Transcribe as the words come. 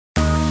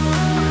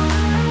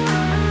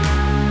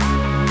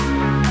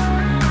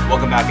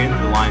Welcome back into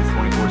the Lions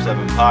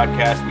 24/7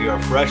 podcast. We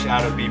are fresh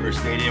out of Beaver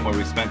Stadium where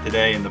we spent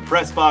today in the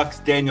press box.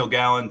 Daniel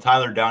Gallen,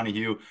 Tyler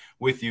Donahue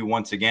with you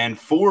once again.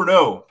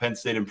 4-0 Penn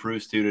State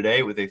improves to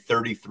today with a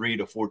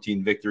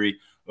 33-14 victory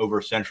over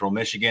Central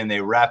Michigan.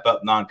 They wrap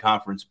up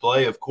non-conference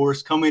play. Of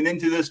course, coming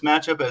into this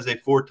matchup as a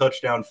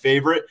 4-touchdown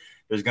favorite,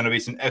 there's going to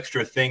be some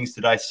extra things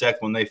to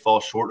dissect when they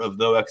fall short of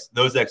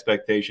those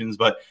expectations.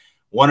 But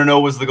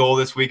 1-0 was the goal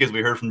this week, as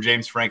we heard from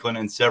James Franklin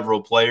and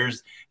several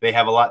players. They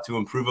have a lot to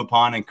improve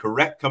upon and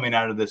correct coming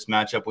out of this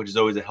matchup, which is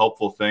always a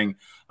helpful thing.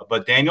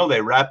 But, Daniel, they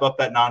wrap up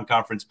that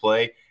non-conference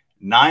play.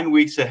 9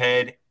 weeks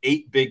ahead,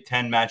 8 Big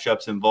Ten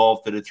matchups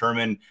involved to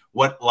determine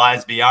what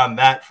lies beyond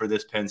that for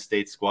this Penn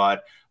State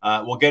squad.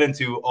 We'll get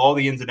into all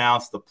the ins and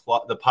outs,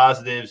 the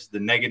positives, the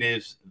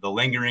negatives, the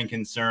lingering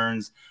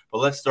concerns. But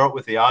let's start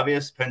with the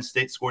obvious. Penn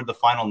State scored the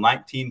final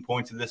 19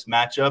 points of this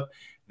matchup.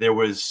 There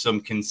was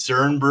some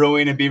concern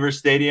brewing in Beaver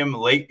Stadium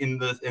late in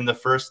the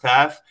first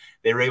half.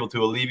 They were able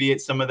to alleviate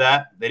some of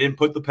that. They didn't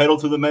put the pedal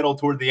to the metal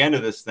toward the end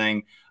of this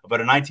thing,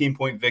 but a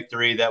 19-point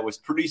victory that was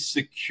pretty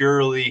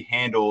securely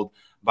handled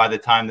by the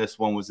time this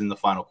one was in the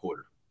final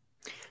quarter.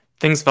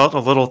 Things felt a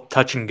little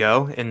touch and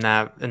go in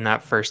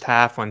that first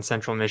half when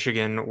Central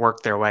Michigan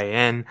worked their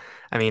way in.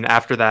 I mean,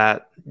 after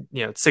that,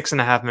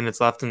 6.5 minutes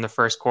left in the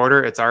first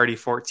quarter, it's already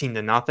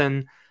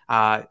 14-0.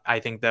 I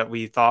think that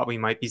we thought we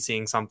might be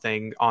seeing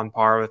something on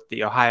par with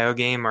the Ohio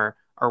game or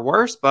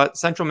worse, but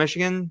Central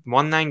Michigan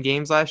won 9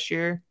 games last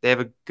year. They have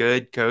a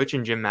good coach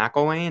in Jim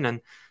McElwain, and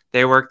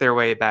they worked their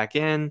way back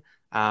in,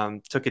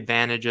 took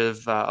advantage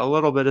of a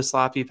little bit of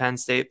sloppy Penn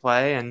State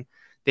play, and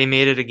they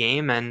made it a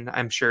game. And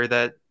I'm sure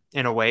that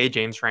in a way,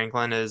 James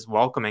Franklin is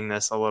welcoming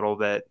this a little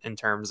bit in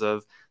terms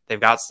of they've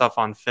got stuff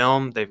on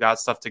film, they've got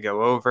stuff to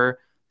go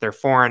over. They're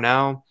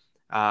 4-0.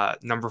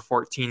 Number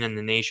 14 in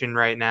the nation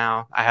right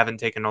now. I haven't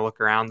taken a look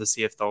around to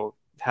see if they'll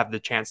have the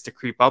chance to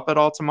creep up at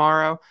all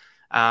tomorrow.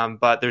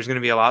 But there's going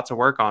to be a lot to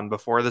work on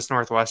before this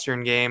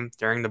Northwestern game,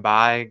 during the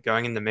bye,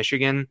 going into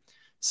Michigan.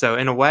 So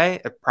in a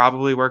way, it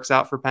probably works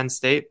out for Penn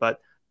State. But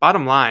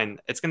bottom line,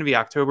 it's going to be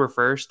October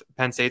 1st.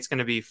 Penn State's going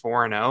to be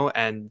 4-0,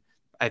 and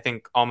I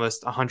think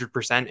almost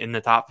 100% in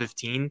the top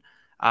 15.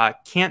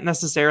 Can't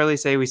necessarily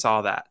say we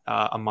saw that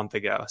a month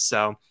ago.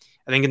 So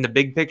I think in the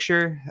big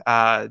picture,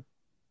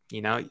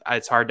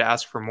 it's hard to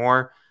ask for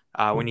more.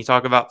 When you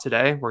talk about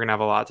today, we're going to have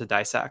a lot to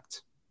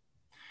dissect.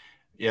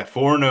 Yeah,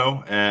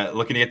 4-0,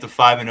 looking to get to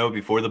 5-0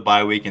 before the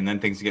bye week, and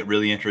then things get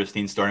really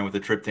interesting, starting with the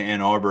trip to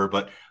Ann Arbor.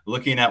 But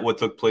looking at what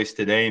took place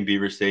today in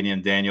Beaver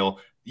Stadium, Daniel,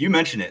 you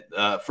mentioned it.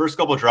 First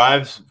couple of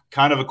drives,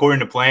 kind of according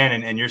to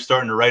plan, and you're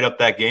starting to write up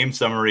that game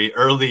summary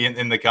early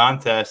in the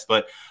contest.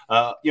 But,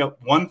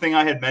 one thing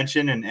I had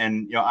mentioned,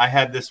 and I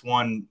had this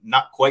one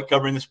not quite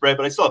covering the spread,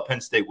 but I saw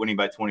Penn State winning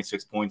by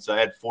 26 points. I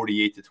had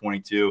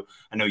 48-22.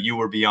 I know you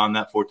were beyond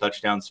that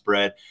 4-touchdown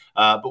spread,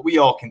 but we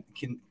all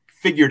can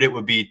figured it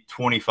would be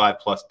 25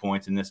 plus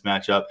points in this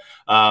matchup.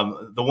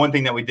 The one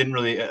thing that we didn't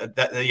really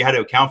that you had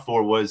to account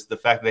for was the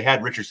fact that they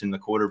had Richardson, the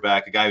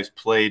quarterback, a guy who's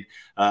played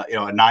a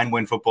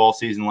 9-win football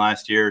season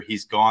last year.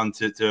 He's gone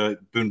to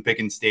Boone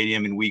Pickens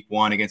Stadium in week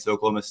 1 against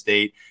Oklahoma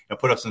State,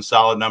 put up some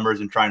solid numbers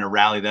and trying to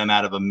rally them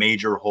out of a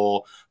major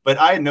hole. But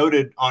I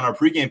noted on our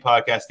pregame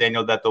podcast,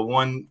 Daniel, that the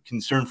one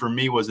concern for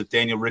me was if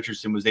Daniel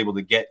Richardson was able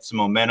to get some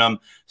momentum,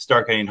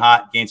 start getting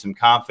hot, gain some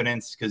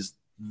confidence, because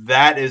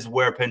that is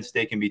where Penn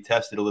State can be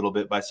tested a little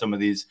bit by some of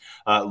these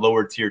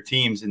lower tier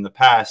teams in the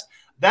past.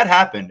 That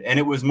happened, and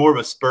it was more of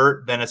a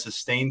spurt than a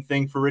sustained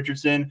thing for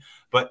Richardson,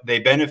 but they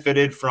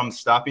benefited from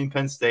stopping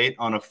Penn State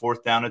on a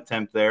 4th down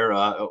attempt there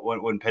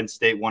when Penn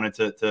State wanted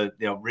to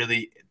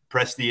really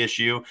press the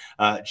issue.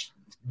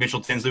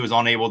 Mitchell Tinsley was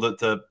unable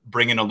to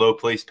bring in a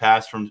low-placed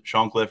pass from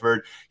Sean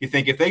Clifford. You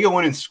think if they go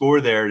in and score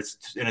there, and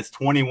it's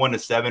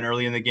 21-7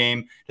 early in the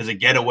game, does it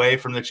get away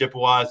from the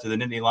Chippewas? Do the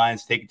Nittany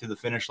Lions take it to the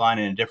finish line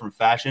in a different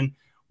fashion?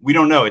 We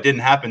don't know. It didn't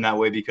happen that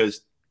way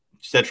because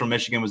Central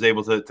Michigan was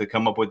able to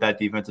come up with that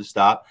defensive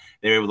stop.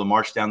 They were able to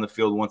march down the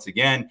field once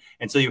again.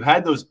 And so you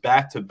had those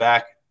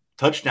back-to-back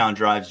touchdown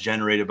drives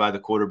generated by the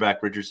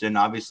quarterback Richardson,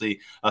 obviously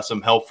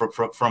some help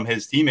from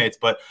his teammates,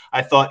 but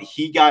I thought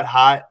he got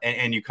hot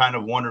and you kind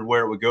of wondered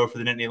where it would go for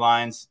the Nittany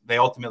Lions. They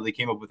ultimately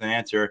came up with an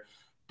answer,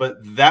 but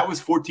that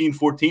was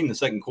 14-14 in the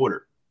second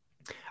quarter.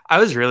 I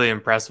was really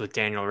impressed with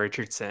Daniel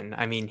Richardson.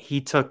 I mean,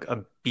 he took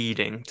a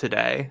beating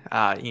today.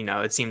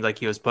 It seemed like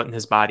he was putting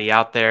his body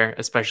out there,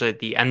 especially at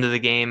the end of the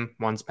game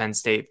once Penn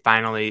State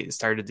finally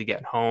started to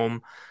get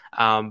home.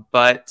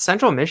 But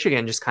Central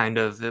Michigan just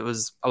it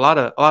was a lot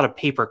of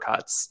paper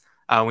cuts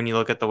when you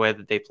look at the way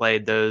that they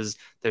played those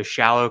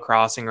shallow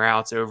crossing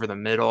routes over the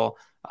middle.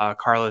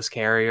 Carlos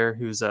Carrier,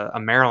 who's a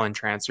Maryland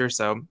transfer,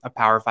 so a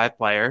Power 5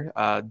 player,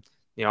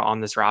 on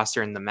this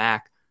roster in the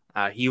MAC,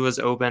 he was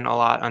open a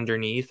lot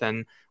underneath.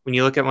 And when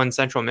you look at when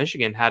Central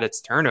Michigan had its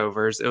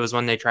turnovers, it was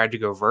when they tried to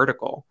go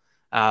vertical.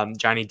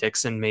 Johnny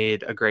Dixon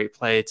made a great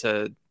play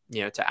to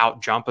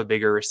out jump a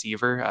bigger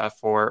receiver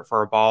for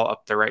a ball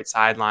up the right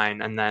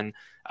sideline. And then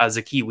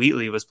Zakee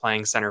Wheatley was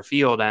playing center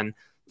field, and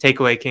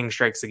takeaway king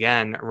strikes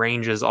again,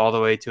 ranges all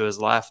the way to his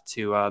left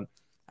to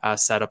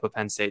set up a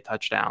Penn State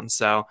touchdown.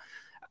 So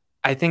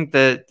I think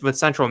that with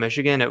Central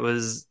Michigan, it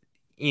was,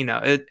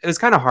 it was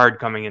kind of hard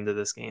coming into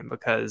this game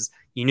because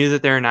you knew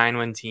that they're a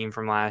 9-win team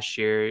from last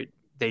year.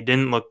 They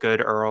didn't look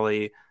good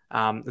early.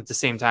 At the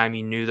same time,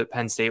 you knew that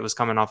Penn State was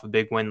coming off a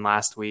big win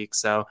last week.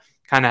 So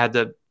kind of had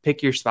to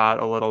pick your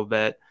spot a little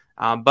bit.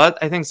 But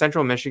I think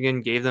Central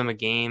Michigan gave them a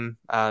game,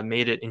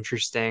 made it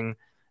interesting,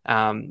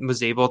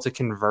 was able to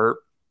convert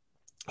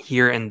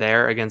here and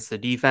there against the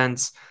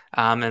defense.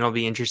 And it'll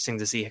be interesting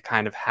to see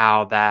kind of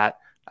how that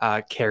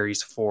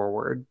carries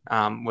forward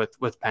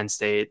with Penn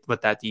State,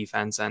 with that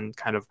defense, and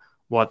kind of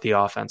what the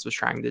offense was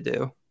trying to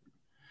do.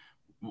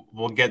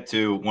 We'll get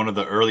to one of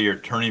the earlier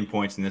turning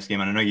points in this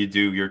game, and I know you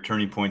do your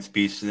turning points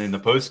piece in the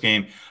post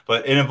game,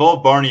 but it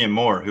involved Barney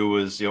Moore, who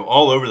was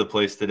all over the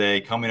place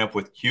today, coming up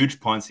with huge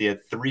punts. He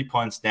had 3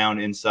 punts down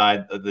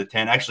inside of the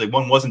 10. Actually,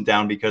 one wasn't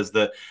down because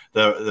the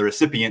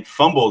recipient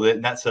fumbled it,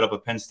 and that set up a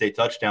Penn State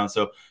touchdown.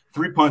 So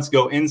 3 punts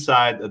go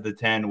inside of the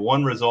 10.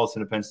 One results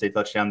in a Penn State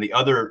touchdown. The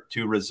other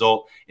 2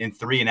 result in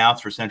 3 and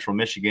outs for Central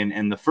Michigan.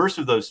 And the first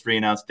of those 3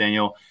 and outs,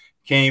 Daniel,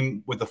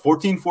 came with the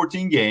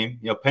 14-14 game.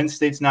 Penn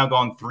State's now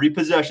gone 3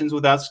 possessions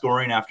without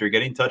scoring after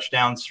getting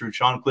touchdowns through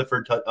Sean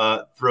Clifford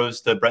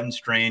throws to Brenton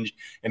Strange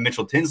and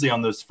Mitchell Tinsley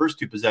on those first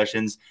 2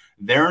 possessions.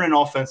 They're in an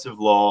offensive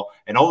lull,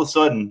 and all of a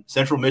sudden,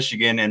 Central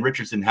Michigan and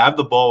Richardson have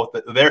the ball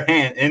with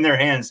in their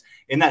hands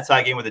in that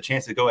tie game with a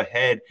chance to go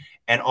ahead.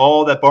 And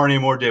all that Barney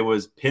Moore did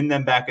was pin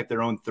them back at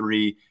their own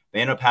 3. They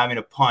end up having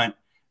a punt.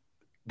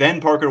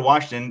 Then Parker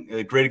Washington,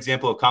 a great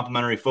example of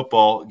complementary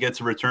football, gets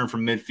a return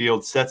from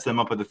midfield, sets them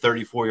up at the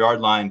 34-yard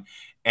line.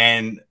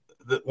 And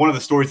one of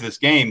the stories of this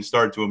game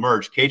started to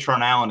emerge.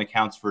 Katron Allen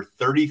accounts for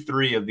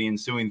 33 of the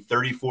ensuing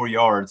 34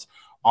 yards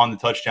on the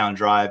touchdown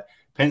drive.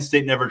 Penn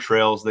State never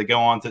trails. They go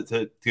on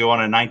to go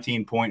on a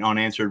 19-point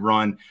unanswered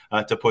run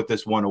to put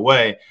this one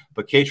away.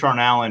 But Katron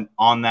Allen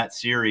on that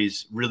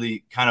series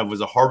really kind of was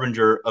a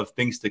harbinger of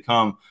things to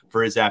come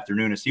for his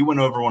afternoon as he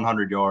went over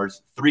 100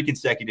 yards, 3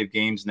 consecutive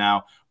games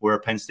now where a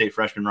Penn State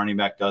freshman running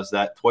back does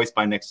that, twice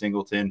by Nick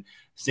Singleton.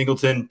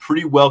 Singleton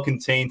pretty well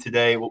contained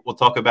today. We'll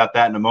talk about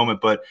that in a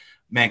moment. But,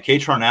 man,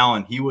 Katron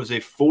Allen, he was a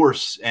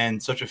force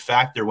and such a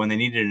factor when they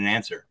needed an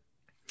answer.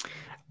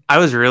 I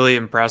was really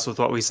impressed with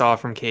what we saw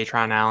from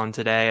Katron Allen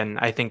today, and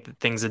I think that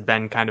things had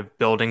been kind of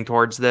building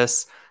towards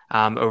this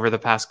over the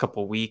past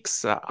couple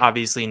weeks.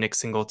 Obviously, Nick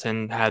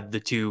Singleton had the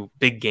 2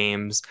 big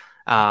games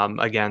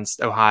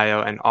against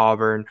Ohio and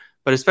Auburn,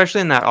 but especially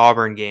in that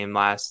Auburn game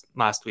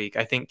last week,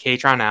 I think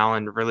Katron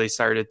Allen really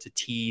started to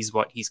tease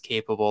what he's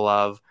capable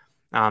of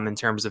in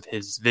terms of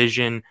his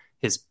vision,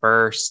 his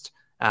burst,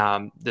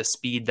 the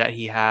speed that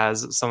he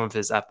has, some of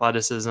his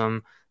athleticism.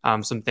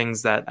 Some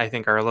things that I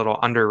think are a little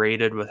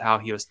underrated with how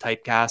he was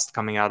typecast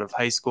coming out of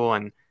high school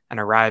and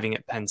arriving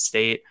at Penn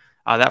State.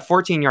 That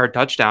 14-yard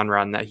touchdown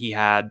run that he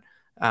had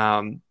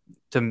to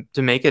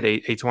make it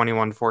a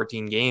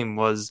 21-14 game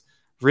was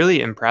really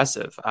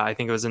impressive. I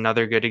think it was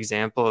another good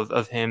example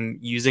of him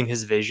using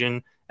his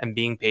vision and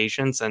being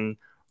patient and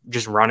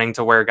just running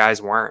to where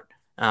guys weren't.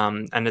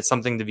 And it's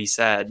something to be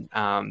said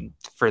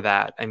for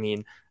that. I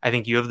mean, I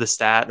think you have the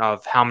stat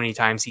of how many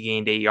times he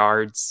gained 8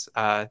 yards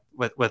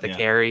with a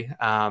carry.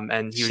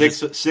 And he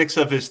was six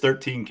of his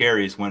 13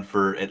 carries went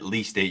for at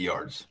least 8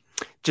 yards.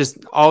 Just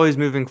always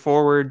moving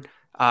forward.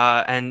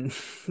 And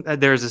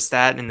there's a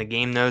stat in the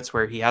game notes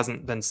where he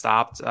hasn't been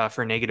stopped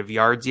for negative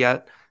yards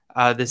yet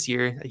this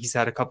year. He's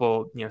had a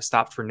couple,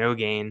 stopped for no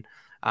gain,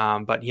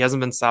 but he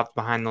hasn't been stopped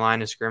behind the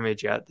line of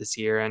scrimmage yet this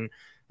year. And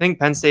I think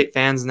Penn State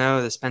fans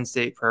know, this Penn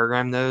State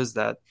program knows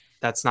that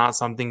that's not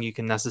something you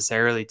can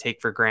necessarily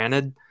take for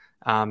granted,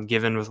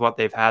 given with what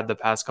they've had the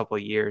past couple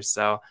of years.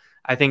 So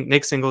I think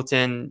Nick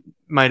Singleton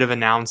might have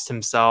announced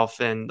himself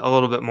in a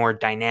little bit more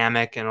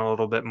dynamic and a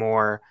little bit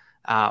more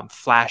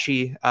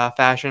flashy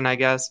fashion, I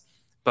guess.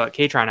 But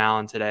Katron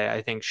Allen today,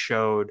 I think,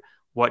 showed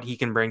what he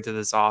can bring to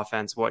this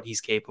offense, what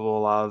he's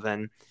capable of.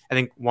 And I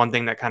think one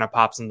thing that kind of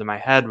pops into my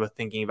head with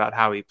thinking about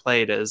how he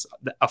played is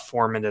a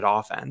 4-minute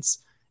offense.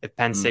 If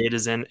Penn State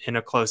is in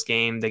a close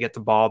game, they get the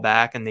ball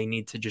back and they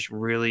need to just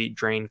really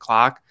drain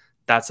clock,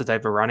 that's the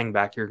type of running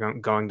back you're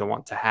going to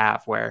want to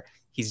have, where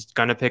he's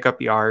going to pick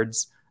up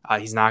yards.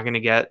 He's not going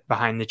to get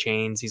behind the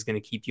chains. He's going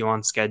to keep you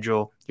on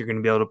schedule. You're going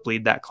to be able to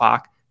bleed that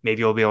clock. Maybe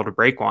you'll be able to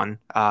break one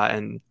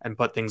and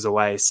put things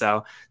away.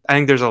 So I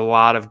think there's a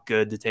lot of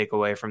good to take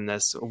away from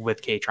this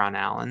with Katron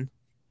Allen.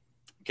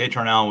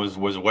 Katron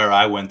Allen was where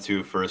I went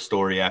to for a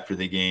story after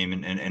the game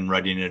and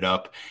writing it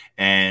up.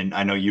 And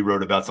I know you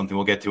wrote about something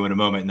we'll get to in a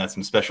moment, and that's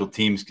some special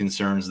teams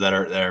concerns that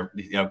are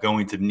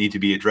going to need to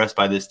be addressed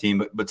by this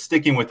team. But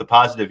sticking with the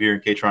positive here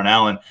in Katron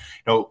Allen,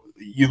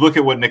 you look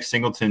at what Nick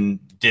Singleton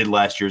did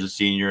last year as a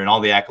senior and all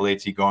the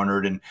accolades he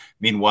garnered. And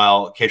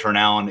meanwhile, Katron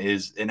Allen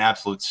is an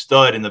absolute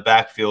stud in the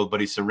backfield,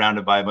 but he's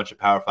surrounded by a bunch of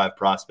Power 5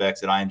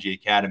 prospects at IMG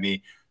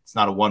Academy. It's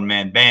not a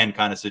one-man band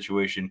kind of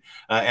situation.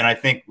 And I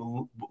think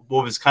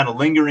what was kind of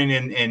lingering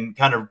in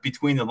kind of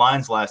between the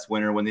lines last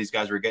winter when these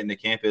guys were getting to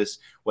campus,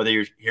 whether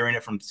you're hearing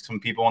it from some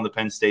people on the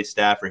Penn State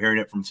staff or hearing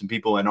it from some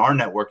people in our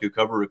network who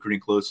cover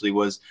recruiting closely,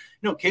 was,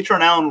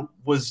 Kaytron Allen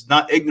was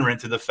not ignorant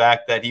to the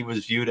fact that he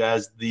was viewed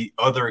as the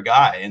other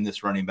guy in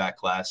this running back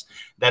class.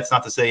 That's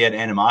not to say he had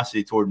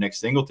animosity toward Nick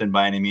Singleton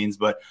by any means,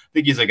 but I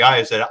think he's a guy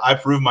who said, I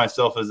proved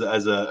myself as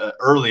a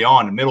early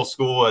on in middle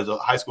school, as a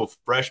high school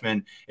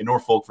freshman in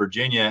Norfolk,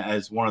 Virginia,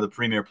 as one of the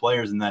premier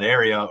players in that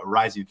area, a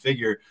rising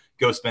figure.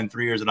 Go spend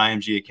 3 years at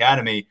IMG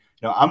Academy.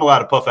 I'm allowed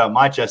to puff out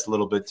my chest a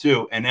little bit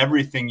too. And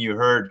everything you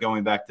heard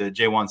going back to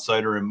Jaywan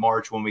Sider in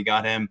March when we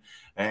got him,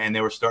 and they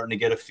were starting to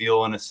get a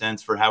feel and a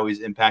sense for how he's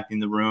impacting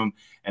the room,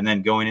 and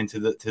then going into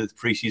the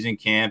preseason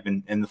camp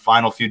and the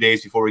final few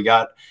days before we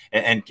got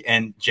and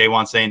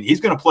Jaywan saying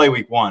he's going to play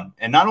week 1.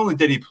 And not only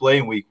did he play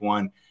in week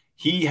 1,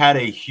 he had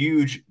a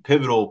huge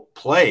pivotal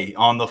play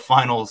on the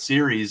final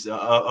series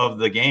of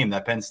the game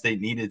that Penn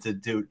State needed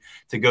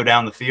to go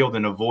down the field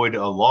and avoid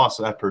a loss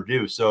at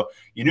Purdue. So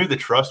you knew the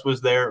trust was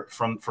there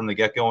from the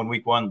get-go in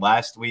week 1.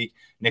 Last week,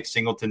 Nick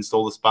Singleton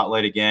stole the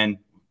spotlight again,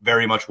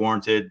 very much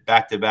warranted.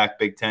 Back-to-back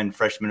Big Ten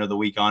Freshman of the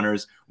Week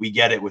honors. We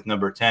get it with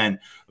number 10.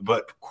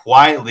 But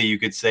quietly, you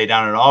could say,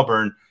 down at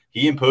Auburn,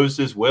 he imposed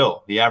his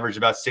will. He averaged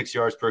about 6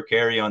 yards per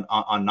carry on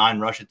 9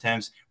 rush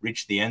attempts,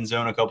 reached the end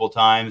zone a couple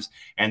times.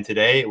 And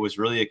today it was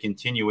really a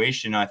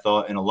continuation, I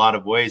thought, in a lot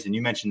of ways. And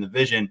you mentioned the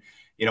vision,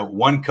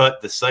 one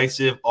cut,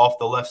 decisive off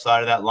the left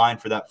side of that line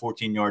for that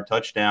 14-yard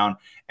touchdown.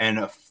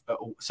 And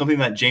something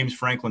that James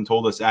Franklin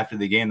told us after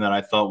the game that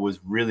I thought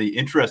was really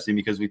interesting,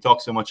 because we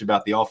talk so much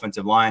about the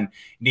offensive line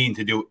needing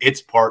to do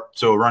its part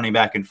so a running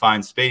back can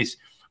find space.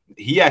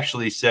 He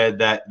actually said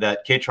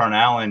that Kaytron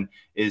Allen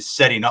is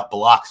setting up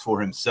blocks for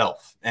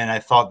himself. And I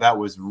thought that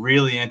was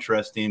really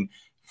interesting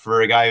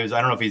for a guy who's, I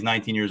don't know if he's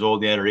 19 years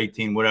old yet or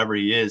 18, whatever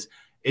he is.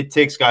 It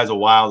takes guys a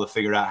while to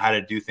figure out how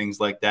to do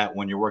things like that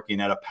when you're working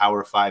at a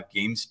Power 5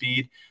 game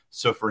speed.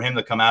 So for him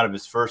to come out of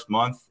his first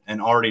month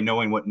and already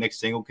knowing what Nick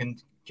Singleton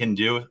can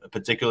do,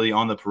 particularly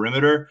on the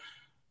perimeter,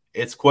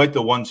 it's quite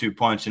the 1-2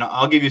 punch. And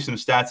I'll give you some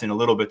stats in a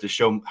little bit to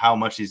show how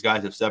much these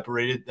guys have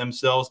separated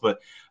themselves.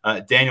 But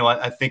Daniel,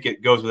 I think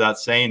it goes without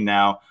saying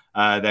now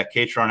that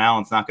Kaytron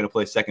Allen's not going to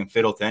play second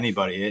fiddle to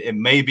anybody. It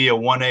may be a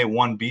 1A,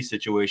 1B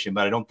situation,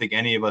 but I don't think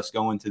any of us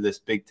go into this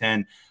Big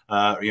Ten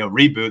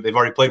reboot. They've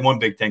already played one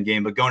Big Ten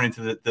game, but going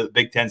into the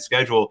Big Ten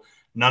schedule,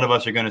 none of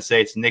us are going to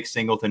say it's Nick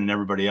Singleton and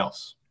everybody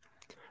else.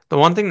 The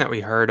one thing that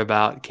we heard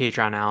about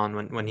Kaytron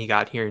Allen when he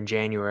got here in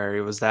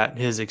January was that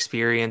his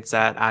experience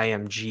at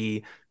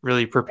IMG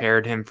really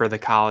prepared him for the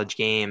college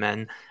game.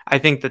 And I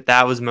think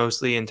that was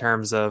mostly in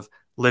terms of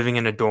living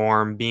in a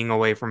dorm, being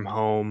away from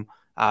home,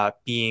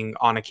 being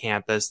on a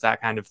campus,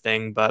 that kind of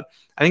thing. But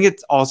I think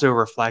it also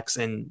reflects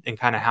in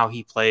kind of how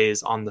he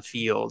plays on the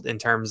field in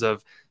terms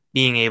of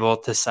being able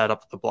to set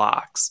up the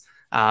blocks,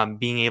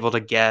 being able to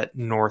get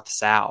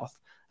north-south.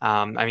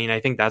 I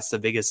think that's the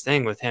biggest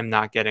thing with him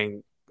not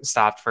getting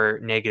stopped for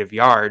negative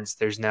yards.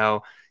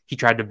 He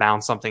tried to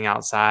bounce something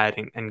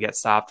outside and get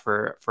stopped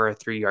for a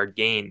 3-yard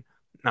gain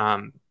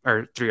or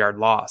 3-yard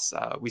loss.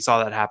 We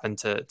saw that happen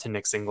to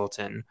Nick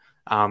Singleton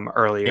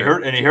earlier.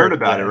 He heard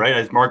about it, right?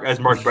 As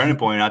Mark Brennan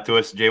pointed out to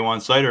us,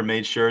 Jaywan Sider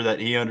made sure that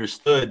he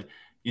understood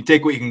you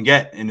take what you can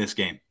get in this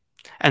game.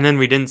 And then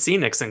we didn't see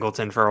Nick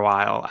Singleton for a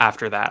while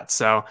after that.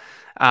 So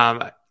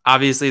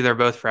obviously, they're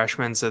both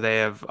freshmen, so they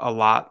have a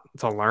lot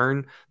to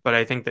learn. But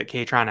I think that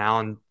Kaytron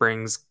Allen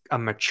brings a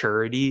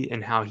maturity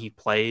in how he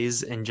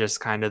plays and just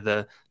kind of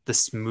the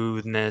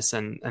smoothness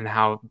and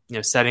how,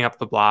 setting up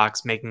the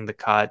blocks, making the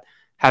cut,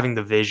 having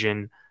the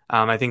vision.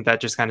 I think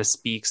that just kind of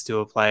speaks to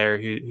a player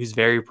who's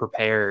very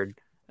prepared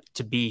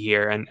to be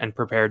here and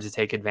prepared to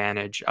take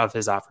advantage of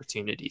his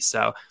opportunity.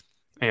 So,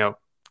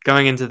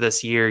 going into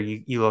this year,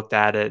 you looked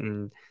at it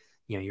and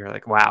you're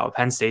like, wow,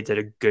 Penn State did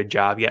a good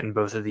job getting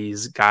both of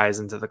these guys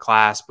into the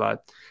class.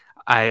 But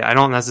I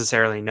don't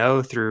necessarily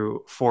know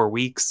through 4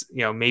 weeks,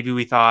 maybe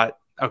we thought,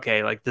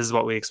 okay, like this is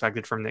what we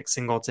expected from Nick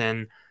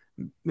Singleton.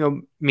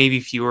 Maybe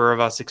fewer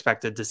of us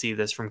expected to see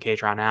this from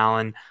Kaytron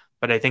Allen.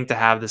 But I think to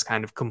have this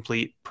kind of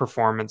complete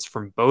performance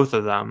from both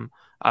of them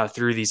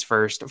through these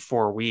first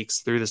 4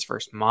 weeks, through this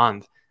first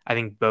month, I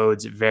think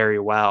bodes very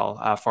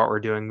well for what we're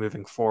doing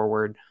moving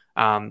forward.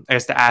 I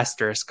guess the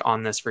asterisk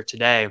on this for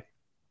today,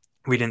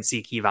 we didn't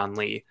see Kevon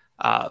Lee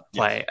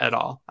play at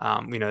all.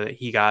 We know that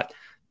he got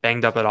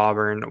banged up at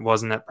Auburn,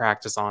 wasn't at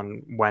practice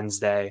on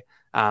Wednesday.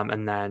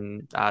 And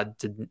then I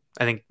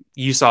think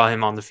you saw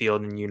him on the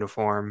field in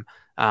uniform.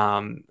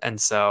 And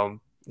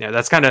so,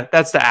 that's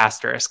the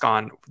asterisk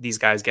on these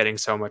guys getting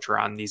so much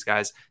run, these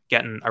guys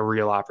getting a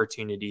real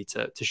opportunity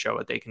to show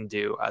what they can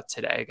do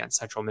today against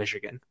Central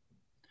Michigan.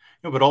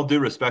 No, but all due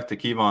respect to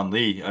Kevon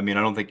Lee, I mean,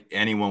 I don't think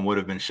anyone would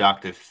have been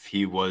shocked if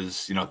he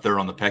was, third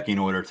on the pecking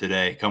order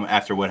today, come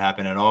after what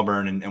happened at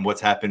Auburn and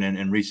what's happened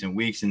in recent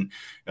weeks. And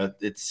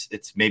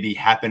it's maybe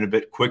happened a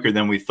bit quicker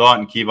than we thought.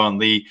 And Kevon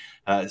Lee,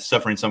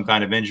 suffering some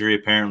kind of injury,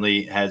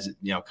 apparently has,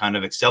 kind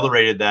of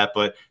accelerated that.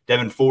 But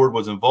Devin Ford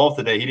was involved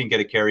today. He didn't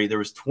get a carry. There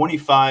was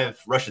 25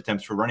 rush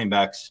attempts for running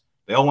backs.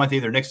 They all went to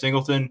either Nick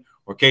Singleton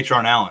or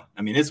Kaytron Allen.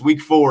 I mean, it's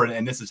week 4,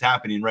 and this is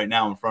happening right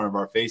now in front of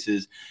our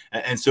faces.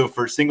 And so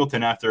for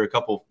Singleton, after a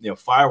couple,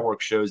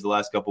 fireworks shows the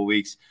last couple of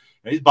weeks,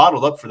 he's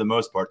bottled up for the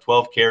most part.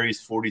 12 carries,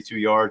 42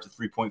 yards, a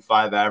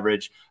 3.5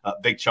 average. A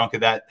big chunk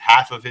of that,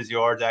 half of his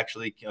yards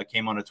actually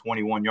came on a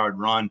 21-yard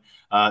run.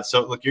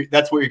 So look,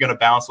 that's what you're going to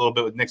balance a little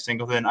bit with Nick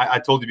Singleton. I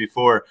told you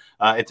before,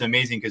 it's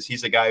amazing because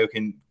he's a guy who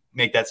can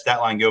make that stat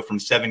line go from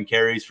 7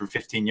 carries for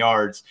 15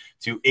 yards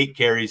to 8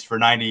 carries for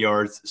 90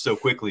 yards so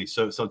quickly.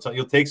 So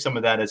you'll take some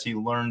of that as he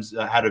learns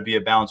how to be a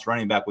balanced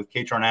running back with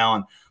Kaytron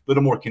Allen, a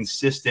little more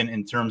consistent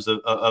in terms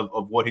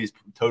of what he's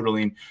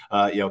totaling,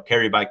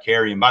 carry by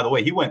carry. And by the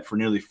way, he went for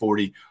nearly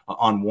 40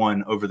 on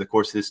one over the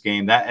course of this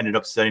game. That ended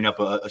up setting up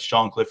a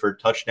Sean Clifford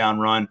touchdown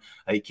run.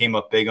 He came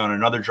up big on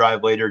another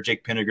drive later.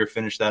 Jake Pinniger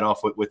finished that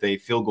off with a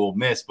field goal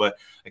miss. But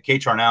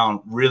Kaytron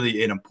Allen,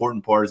 really an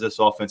important part as this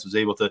offense was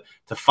able to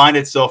find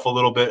itself a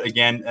little bit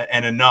again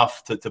and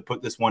enough to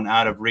put this one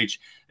out of reach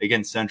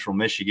against Central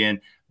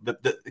Michigan.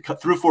 The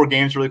through 4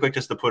 games really quick,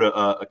 just to put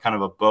a kind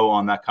of a bow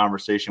on that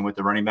conversation with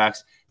the running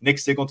backs. Nick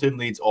Singleton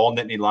leads all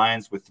Nittany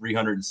Lions with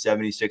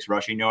 376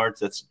 rushing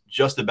yards. That's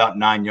just about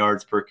 9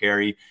 yards per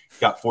carry.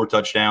 Got 4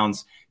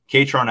 touchdowns.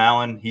 Kaytron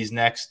Allen, he's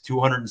next,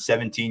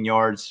 217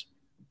 yards,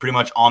 pretty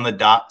much on the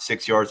dot,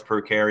 6 yards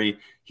per carry.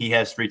 He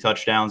has 3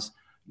 touchdowns.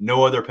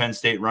 No other Penn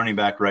State running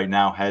back right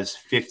now has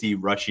 50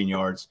 rushing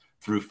yards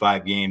through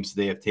 5 games.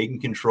 They have taken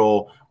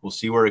control. We'll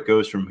see where it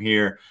goes from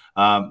here.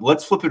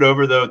 Let's flip it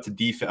over, though, to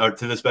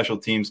the special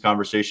teams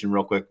conversation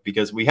real quick,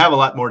 because we have a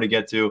lot more to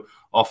get to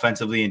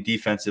offensively and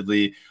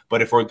defensively.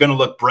 But if we're going to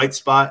look bright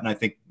spot, and I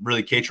think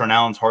really Kaytron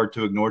Allen's hard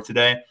to ignore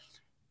today,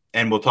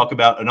 and we'll talk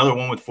about another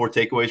one with 4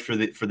 takeaways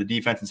for the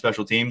defense and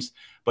special teams.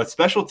 But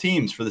special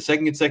teams, for the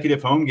second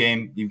consecutive home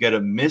game, you've got a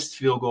missed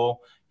field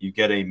goal. You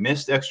get a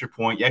missed extra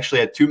point. You actually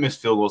had 2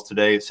 missed field goals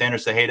today.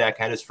 Sanders Sahadak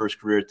had his first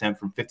career attempt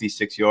from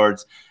 56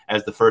 yards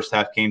as the first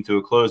half came to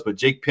a close. But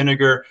Jake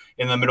Pinniger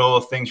in the middle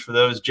of things for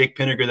those. Jake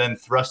Pinniger then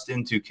thrust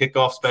into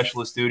kickoff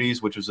specialist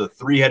duties, which was a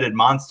 3-headed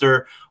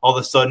monster all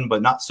of a sudden,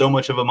 but not so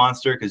much of a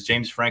monster because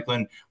James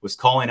Franklin was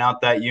calling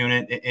out that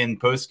unit in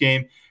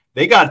postgame.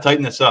 They got to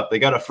tighten this up. They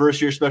got a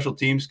first-year special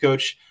teams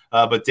coach,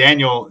 but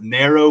Daniel,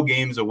 narrow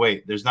games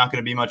away. There's not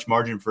going to be much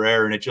margin for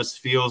error, and it just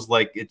feels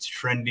like it's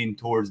trending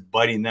towards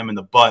biting them in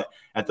the butt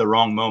at the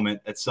wrong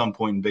moment at some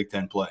point in Big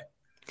Ten play.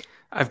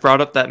 I've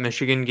brought up that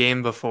Michigan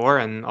game before,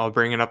 and I'll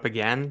bring it up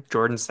again.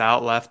 Jordan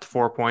Stout left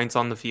 4 points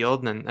on the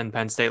field, and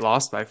Penn State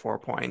lost by 4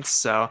 points.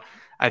 So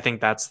I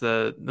think that's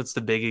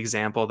the big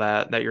example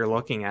that you're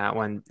looking at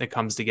when it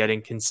comes to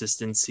getting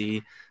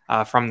consistency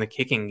from the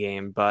kicking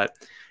game. But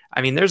I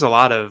mean, there's a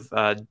lot of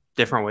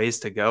different ways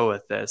to go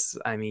with this.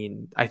 I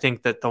mean, I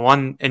think that the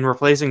one in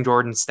replacing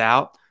Jordan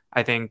Stout,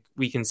 I think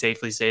we can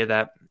safely say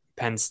that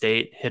Penn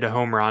State hit a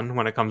home run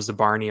when it comes to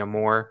Barney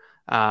Amore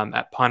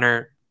at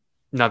punter.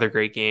 Another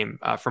great game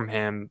from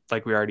him,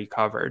 like we already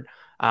covered.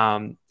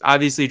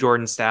 Obviously,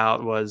 Jordan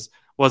Stout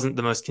wasn't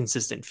the most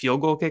consistent field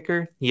goal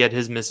kicker. He had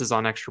his misses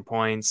on extra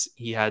points.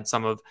 He had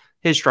some of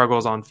his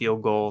struggles on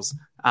field goals.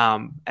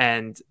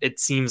 And it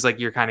seems like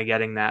you're kind of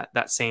getting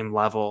that same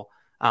level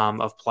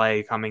of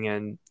play coming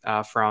in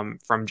from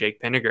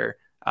Jake Pinniger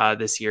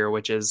this year,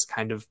 which is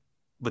kind of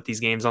with these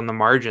games on the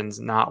margins,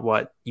 not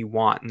what you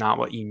want, not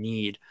what you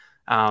need.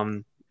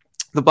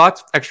 The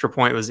blocked extra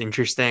point was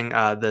interesting.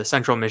 The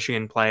Central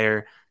Michigan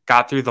player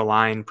got through the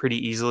line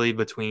pretty easily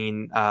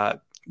between the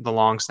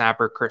long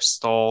snapper, Chris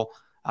Stoll,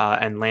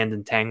 and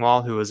Landon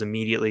Tangwall, who was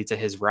immediately to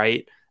his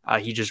right.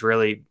 He just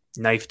really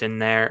knifed in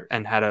there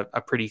and had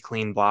a pretty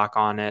clean block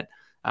on it.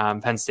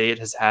 Penn State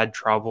has had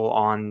trouble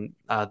on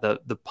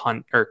the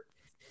punt or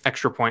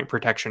extra point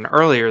protection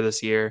earlier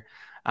this year.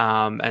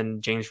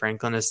 And James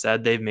Franklin has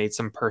said they've made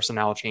some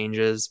personnel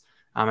changes.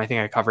 I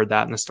think I covered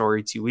that in the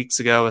story 2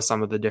 weeks ago with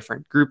some of the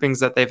different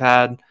groupings that they've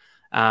had.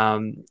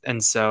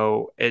 And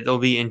so it'll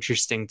be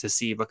interesting to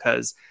see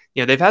because,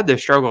 they've had their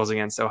struggles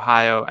against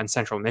Ohio and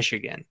Central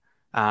Michigan,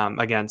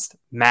 against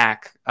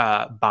MAC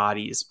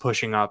bodies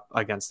pushing up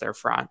against their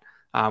front.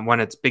 When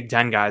it's Big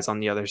Ten guys on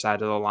the other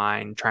side of the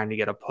line trying to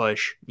get a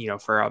push,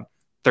 for a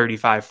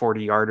 35,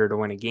 40 yarder to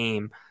win a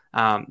game,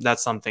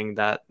 that's something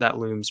that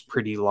looms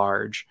pretty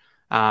large.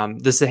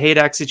 The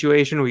Sahadak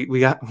situation,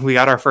 we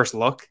got our first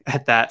look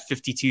at that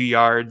 52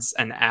 yards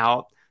and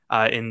out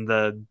in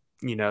the,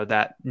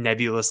 that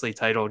nebulously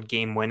titled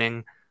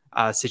game-winning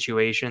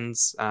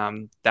situations.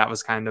 That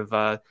was kind of,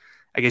 I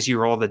guess you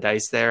roll the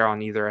dice there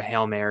on either a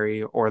Hail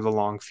Mary or the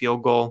long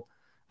field goal.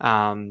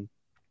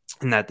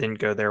 And that didn't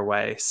go their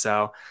way.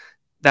 So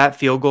that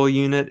field goal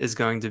unit is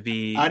going to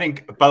be.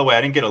 By the way,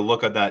 I didn't get a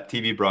look at that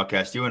TV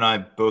broadcast. You and I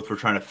both were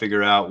trying to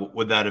figure out,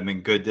 would that have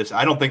been good distance?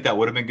 I don't think that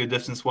would have been good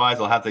distance wise.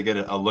 I'll have to get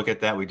a look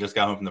at that. We just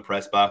got home from the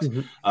press box,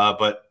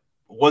 but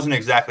wasn't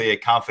exactly a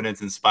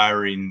confidence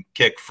inspiring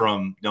kick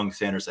from young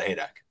Sanders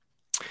Sahaydak.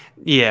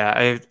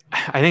 Yeah,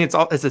 I think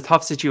it's a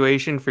tough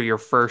situation for your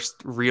first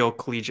real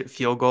collegiate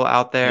field goal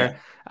out there.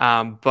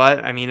 Yeah.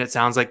 But I mean, it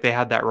sounds like they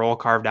had that role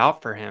carved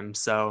out for him.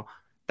 So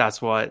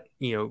that's what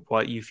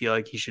you feel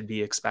like he should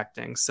be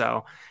expecting.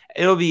 So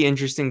it'll be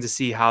interesting to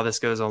see how this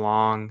goes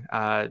along.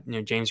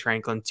 James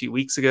Franklin 2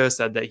 weeks ago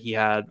said that he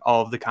had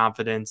all of the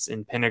confidence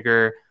in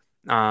Pinegar.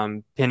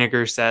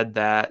 Pinegar said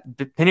that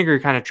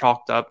Pinegar kind of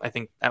chalked up, I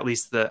think, at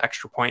least the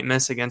extra point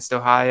miss against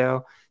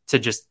Ohio to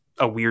just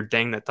a weird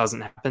thing that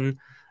doesn't happen.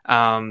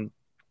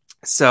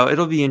 So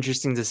it'll be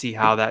interesting to see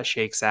how that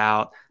shakes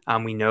out.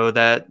 We know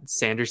that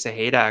Sanders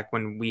Sahaydak,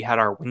 when we had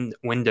our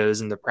windows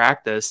in the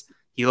practice,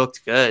 he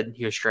looked good.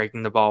 He was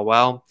striking the ball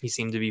well. He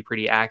seemed to be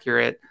pretty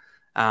accurate.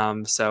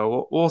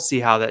 So we'll see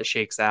how that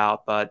shakes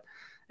out. But,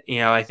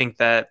 I think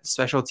that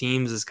special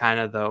teams is kind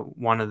of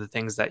one of the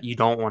things that you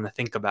don't want to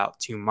think about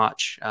too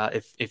much.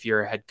 If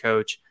you're a head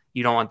coach,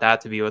 you don't want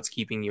that to be what's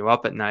keeping you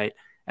up at night.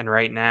 And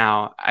right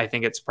now, I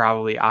think it's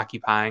probably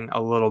occupying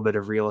a little bit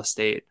of real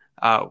estate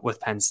with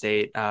Penn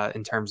State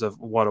in terms of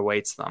what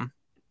awaits them.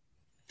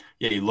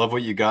 Yeah, you love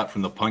what you got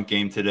from the punt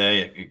game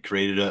today. It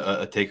created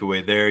a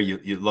takeaway there.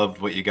 You loved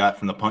what you got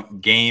from the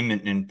punt game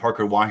and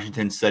Parker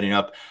Washington setting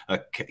up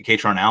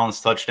Katron Allen's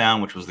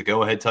touchdown, which was the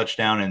go-ahead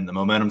touchdown and the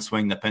momentum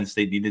swing that Penn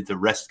State needed to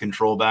wrest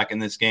control back in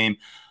this game.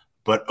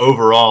 But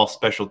overall,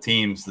 special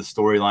teams, the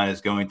storyline is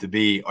going to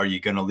be, are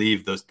you going to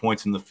leave those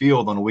points in the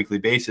field on a weekly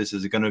basis?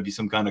 Is it going to be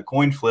some kind of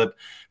coin flip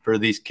for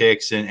these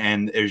kicks?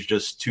 And there's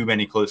just too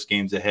many close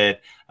games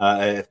ahead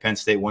if Penn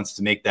State wants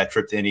to make that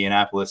trip to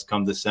Indianapolis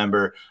come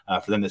December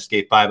for them to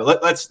skate by.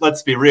 But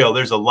let's be real.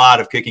 There's a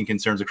lot of kicking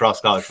concerns across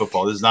college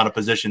football. This is not a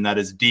position that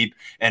is deep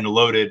and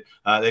loaded.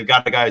 They've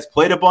got the guy who's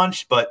played a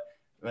bunch, but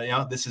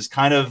this has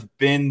kind of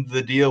been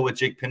the deal with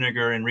Jake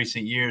Pinegar in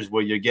recent years,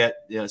 where you get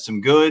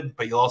some good,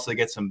 but you'll also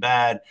get some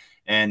bad.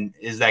 And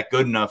is that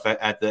good enough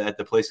at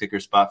the place kicker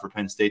spot for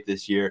Penn State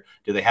this year?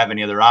 Do they have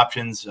any other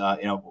options?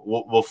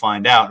 We'll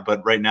find out.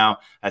 But right now,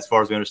 as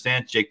far as we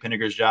understand, Jake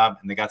Pinegar's job,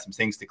 and they got some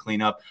things to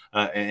clean up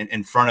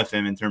in front of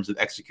him in terms of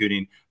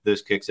executing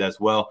those kicks as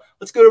well.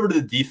 Let's go over to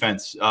the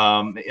defense.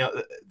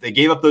 They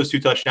gave up those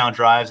 2 touchdown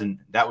drives, and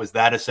that was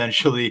that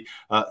essentially.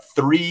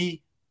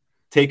 3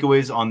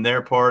 takeaways on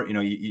their part.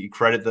 You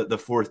credit the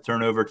 4th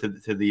turnover to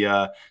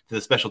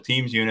the special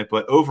teams unit,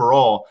 but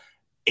overall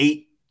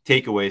 8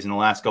 takeaways in the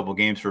last couple of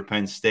games for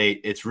Penn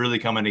State. It's really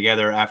coming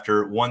together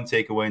after 1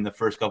 takeaway in the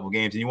first couple of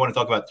games. And you want to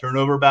talk about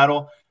turnover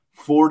battle,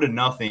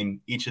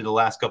 4-0 each of the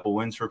last couple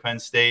wins for Penn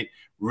State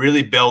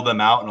really bailed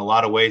them out in a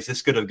lot of ways.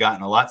 This could have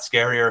gotten a lot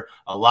scarier,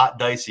 a lot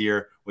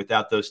dicier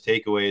without those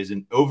takeaways.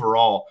 And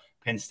overall,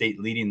 Penn State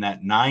leading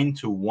that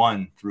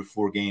 9-1 through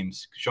 4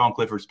 games. Sean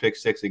Clifford's pick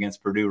 6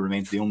 against Purdue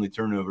remains the only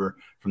turnover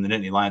from the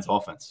Nittany Lions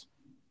offense.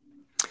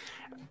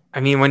 I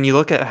mean, when you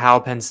look at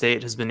how Penn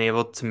State has been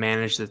able to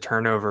manage the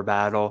turnover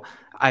battle,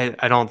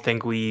 I don't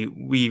think we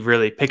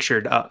really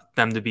pictured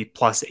them to be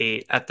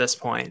 +8 at this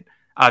point.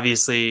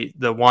 Obviously,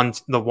 the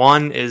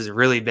one is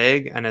really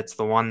big, and it's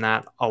the one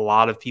that a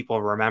lot of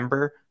people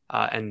remember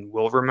and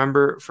will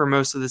remember for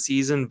most of the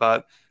season.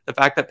 But the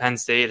fact that Penn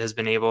State has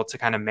been able to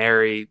kind of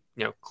marry,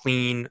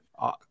 clean,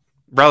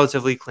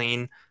 relatively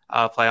clean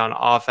play on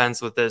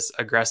offense with this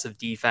aggressive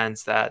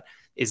defense that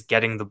is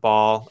getting the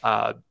ball,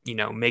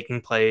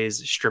 making plays,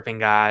 stripping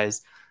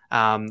guys.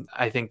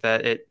 I think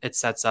that it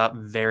sets up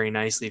very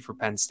nicely for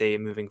Penn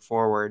State moving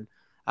forward.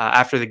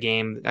 After the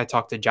game, I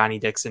talked to Johnny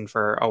Dixon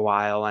for a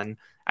while, and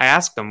I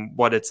asked him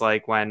what it's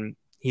like when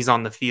he's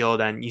on the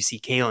field and you see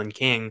Kalen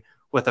King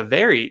with a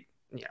very,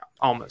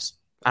 almost,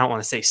 I don't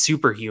want to say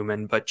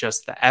superhuman, but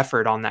just the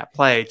effort on that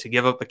play to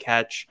give up a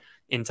catch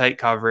in tight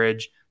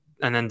coverage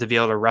and then to be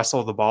able to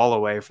wrestle the ball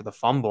away for the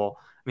fumble.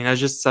 I mean, that's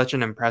just such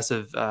an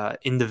impressive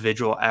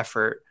individual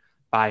effort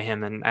by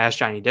him. And I asked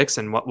Johnny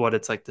Dixon what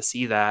it's like to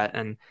see that.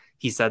 And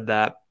he said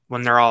that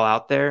when they're all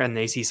out there and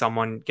they see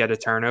someone get a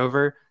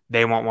turnover,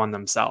 they want one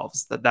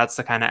themselves. That's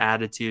the kind of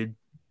attitude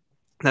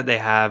that they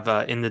have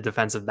in the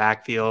defensive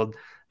backfield. I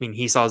mean,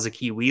 he saw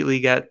Zakee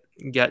Wheatley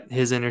get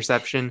his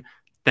interception.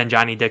 Then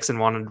Johnny Dixon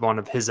wanted one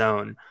of his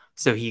own.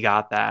 So he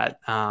got that.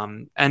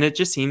 And it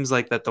just seems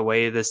like that the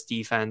way this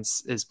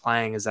defense is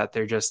playing is that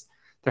they're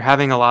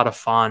having a lot of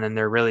fun and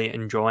they're really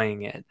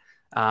enjoying it.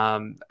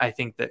 I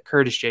think that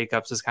Curtis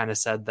Jacobs has kind of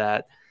said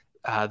that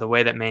the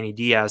way that Manny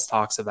Diaz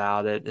talks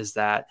about it is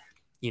that,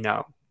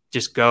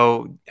 just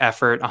go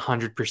effort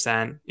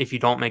 100%. If you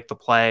don't make the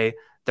play,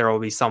 there will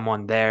be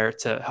someone there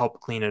to help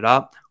clean it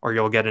up, or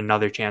you'll get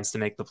another chance to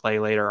make the play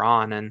later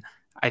on. And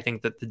I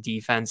think that the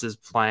defense is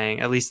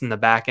playing, at least in the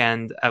back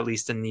end, at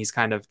least in these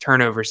kind of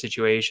turnover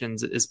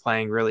situations, is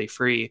playing really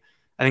free.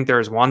 I think there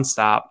was one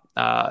stop,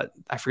 I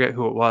forget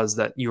who it was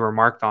that you were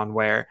marked on,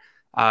 where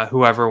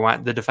whoever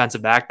went, the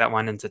defensive back that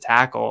went into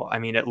tackle, I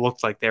mean, it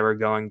looked like they were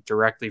going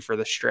directly for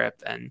the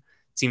strip, and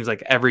seems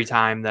like every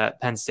time that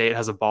Penn State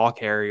has a ball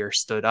carrier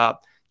stood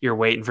up, you're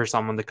waiting for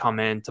someone to come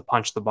in to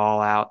punch the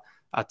ball out,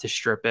 to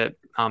strip it.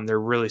 They're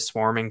really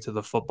swarming to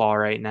the football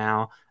right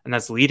now, and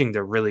that's leading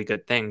to really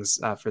good things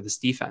for this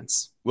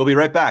defense. We'll be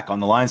right back on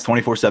the Lions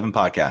 24/7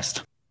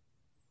 podcast.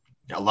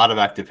 A lot of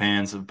active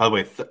hands. By the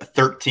way,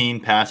 13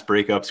 pass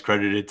breakups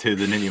credited to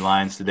the Nittany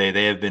Lions today.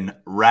 They have been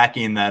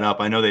racking that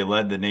up. I know they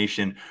led the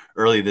nation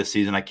early this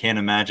season. I can't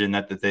imagine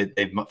that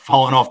they've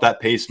fallen off that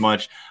pace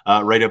much,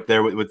 right up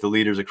there with the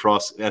leaders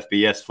across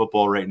FBS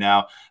football right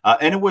now.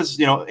 And it was,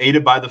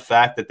 aided by the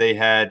fact that they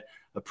had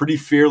a pretty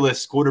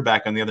fearless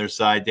quarterback on the other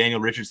side, Daniel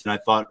Richardson. I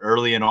thought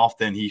early and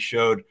often he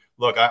showed,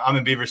 look, I'm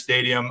in Beaver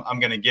Stadium. I'm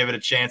going to give it a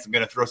chance. I'm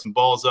going to throw some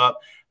balls up.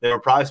 There were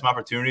probably some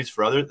opportunities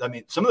for others. I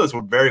mean, some of those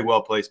were very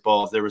well placed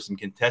balls. There were some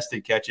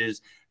contested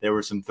catches. There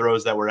were some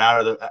throws that were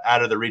out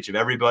of the reach of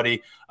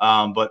everybody.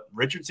 But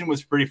Richardson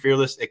was pretty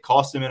fearless. It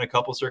cost him in a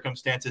couple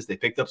circumstances. They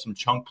picked up some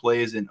chunk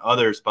plays in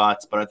other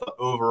spots. But I thought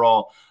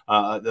overall,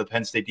 the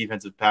Penn State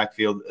defensive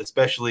backfield,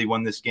 especially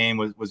when this game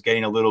was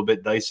getting a little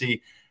bit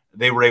dicey,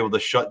 they were able to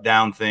shut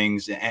down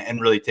things and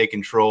really take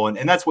control.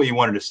 And that's what you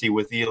wanted to see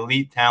with the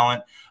elite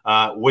talent.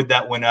 Would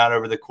that win out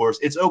over the course?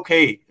 It's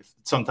okay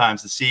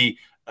sometimes to see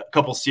a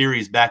couple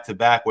series back to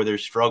back where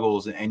there's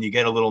struggles and you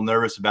get a little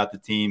nervous about the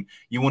team.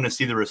 You want to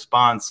see the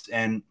response.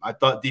 And I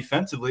thought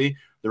defensively,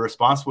 the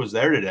response was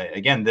there today.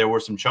 Again, there were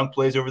some chunk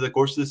plays over the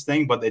course of this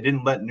thing, but they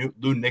didn't let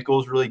Lew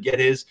Nichols really get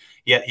his.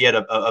 He had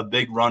a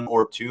big run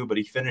or two, but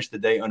he finished the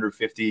day under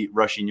 50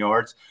 rushing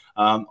yards.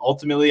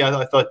 Ultimately,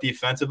 I thought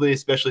defensively,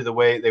 especially the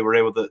way they were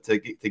able to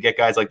get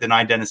guys like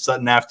Denai Dennis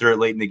Sutton after it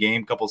late in the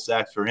game, a couple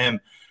sacks for him.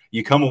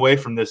 You come away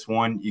from this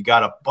one, you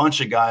got a bunch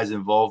of guys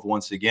involved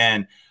once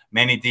again.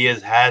 Manny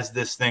Diaz has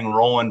this thing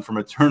rolling from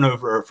a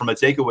turnover or from a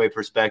takeaway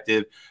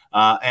perspective.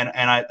 And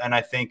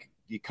I think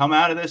you come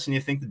out of this and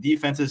you think the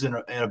defense is in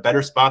a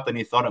better spot than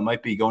you thought it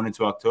might be going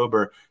into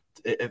October.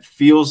 It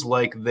feels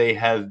like they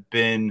have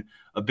been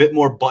a bit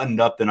more buttoned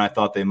up than I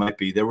thought they might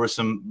be. There were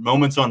some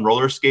moments on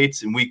roller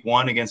skates in week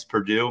 1 against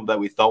Purdue that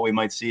we thought we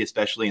might see,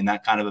 especially in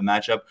that kind of a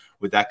matchup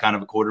with that kind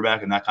of a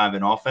quarterback and that kind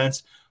of an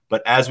offense.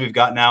 But as we've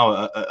got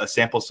now a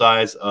sample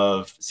size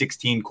of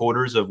 16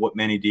 quarters of what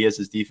Manny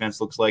Diaz's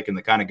defense looks like and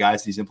the kind of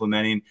guys he's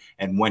implementing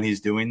and when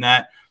he's doing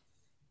that,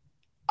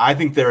 I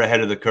think they're ahead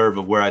of the curve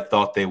of where I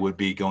thought they would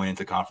be going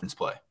into conference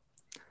play.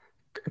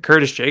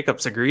 Curtis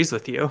Jacobs agrees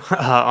with you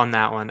on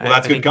that one. Well,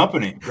 that's good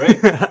company, right?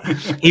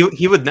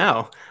 he would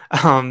know.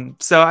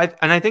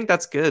 I think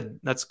that's good.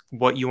 That's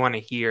what you want to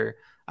hear,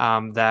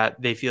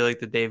 that they feel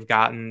like that they've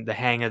gotten the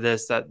hang of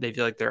this, that they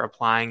feel like they're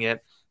applying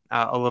it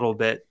a little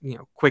bit,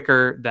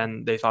 quicker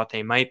than they thought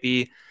they might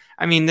be.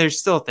 I mean, there's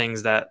still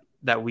things that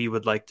we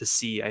would like to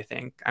see, I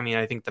think. I mean,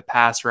 I think the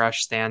pass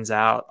rush stands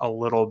out a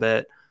little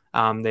bit.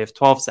 They have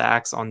 12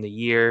 sacks on the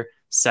year.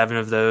 7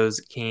 of those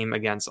came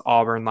against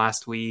Auburn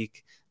last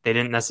week. They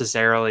didn't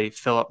necessarily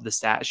fill up the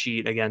stat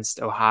sheet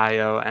against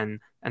Ohio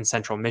and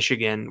Central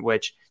Michigan,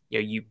 which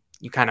you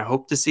kind of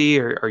hope to see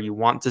or you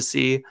want to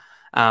see.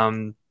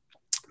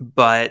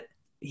 But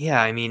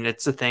yeah, I mean,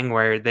 it's a thing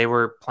where they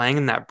were playing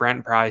in that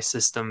Brent Pry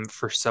system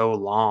for so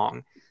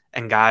long,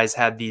 and guys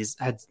had these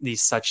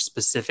such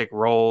specific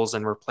roles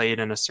and were played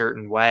in a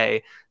certain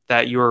way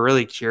that you were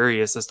really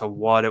curious as to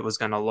what it was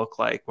going to look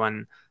like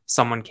when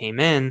someone came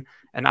in.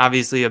 And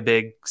obviously a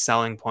big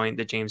selling point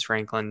that James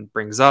Franklin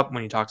brings up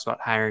when he talks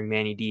about hiring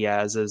Manny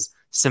Diaz is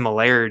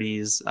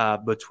similarities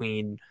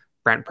between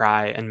Brent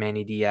Pry and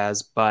Manny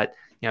Diaz. But,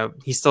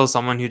 he's still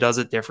someone who does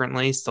it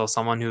differently, still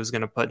someone who's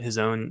going to put his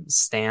own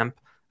stamp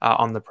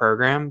on the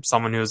program,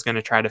 someone who's going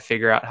to try to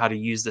figure out how to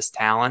use this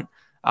talent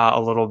a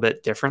little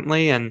bit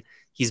differently. And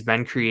he's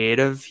been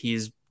creative.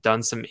 He's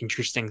done some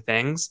interesting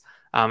things.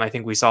 I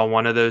think we saw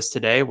one of those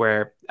today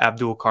where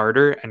Abdul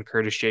Carter and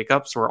Curtis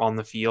Jacobs were on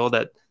the field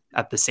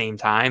at the same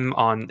time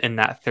in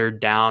that third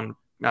down.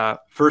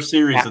 First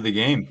series of the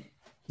game.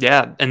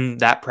 Yeah, and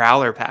that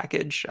Prowler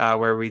package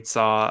where we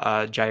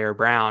saw Jair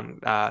Brown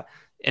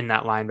in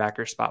that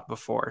linebacker spot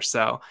before.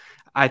 So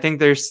I think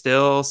there's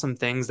still some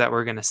things that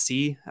we're going to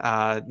see.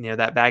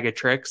 That bag of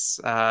tricks,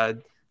 I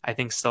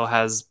think still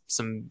has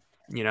some,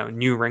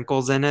 new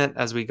wrinkles in it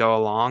as we go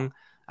along.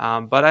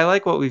 But I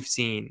like what we've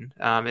seen.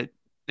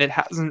 It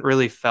hasn't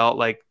really felt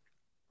like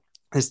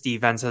this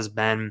defense has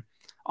been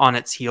on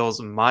its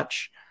heels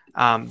much.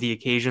 The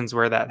occasions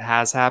where that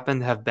has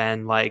happened have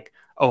been like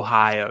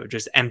Ohio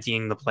just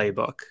emptying the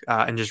playbook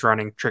and just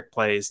running trick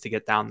plays to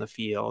get down the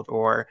field,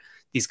 or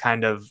these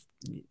kind of,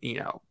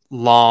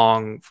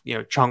 long,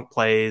 chunk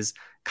plays,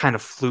 kind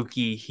of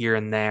fluky here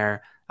and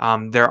there.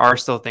 There are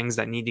still things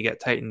that need to get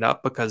tightened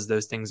up because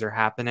those things are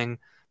happening.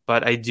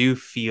 But I do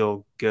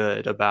feel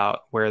good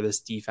about where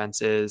this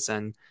defense is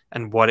and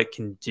what it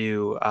can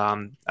do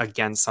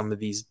against some of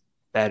these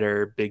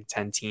better Big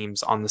Ten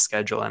teams on the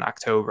schedule in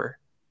October.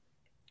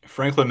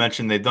 Franklin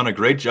mentioned they've done a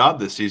great job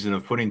this season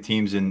of putting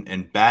teams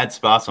in bad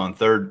spots on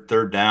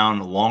third down,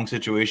 long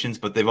situations,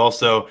 but they've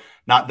also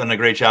not done a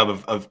great job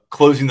of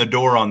closing the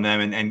door on them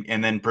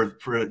and then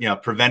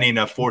preventing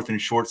a fourth and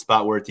short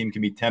spot where a team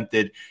can be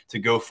tempted to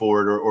go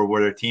for it, or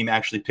where their team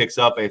actually picks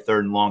up a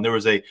third and long. There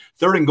was a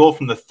third and goal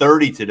from the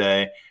 30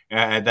 today.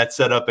 That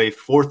set up a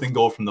fourth and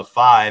goal from the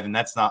 5, and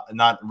that's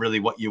not really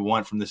what you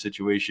want from the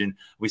situation.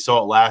 We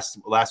saw it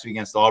last week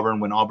against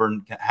Auburn when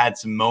Auburn had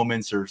some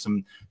moments or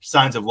some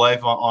signs of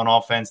life on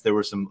offense. There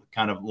were some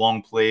kind of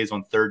long plays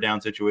on third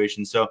down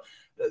situations. So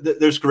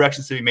there's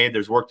corrections to be made.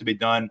 There's work to be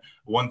done.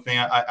 One thing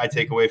I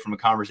take away from a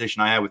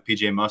conversation I had with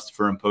PJ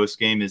Mustipher in post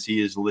game is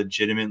he is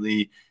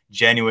legitimately,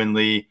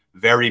 genuinely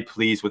very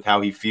pleased with how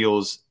he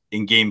feels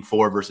in Game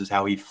 4 versus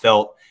how he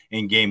felt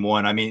in Game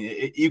 1. I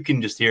mean, you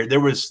can just hear there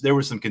was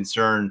some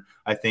concern,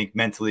 I think,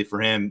 mentally for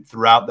him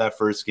throughout that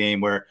first game,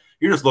 where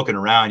you're just looking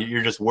around.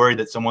 You're just worried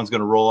that someone's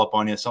going to roll up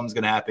on you. Something's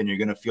going to happen. You're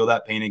going to feel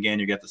that pain again.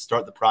 You're going to have to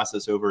start the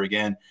process over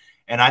again.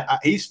 And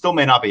he still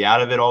may not be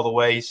out of it all the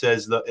way. He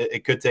says that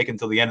it could take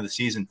until the end of the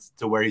season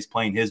to where he's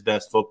playing his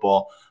best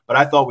football. But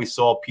I thought we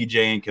saw PJ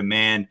in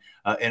command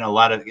in a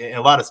lot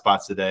of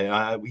spots today.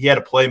 He had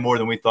to play more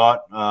than we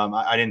thought.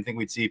 I didn't think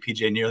we'd see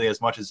PJ nearly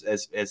as much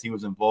as he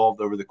was involved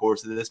over the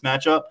course of this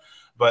matchup.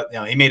 But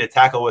he made a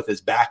tackle with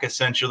his back,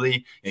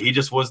 essentially. He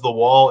just was the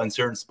wall in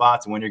certain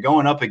spots. And when you're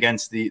going up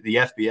against the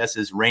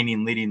FBS's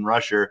reigning leading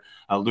rusher,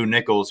 Lew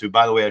Nichols, who,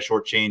 by the way, I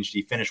shortchanged.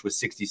 He finished with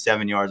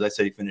 67 yards. I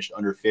said he finished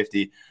under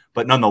 50.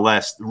 But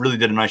nonetheless, really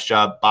did a nice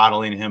job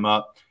bottling him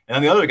up. And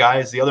then the other guy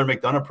is the other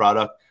McDonough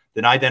product,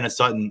 Dani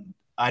Dennis-Sutton.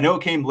 I know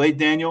it came late,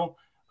 Daniel,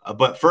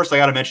 but first I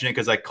got to mention it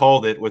because I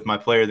called it with my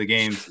player of the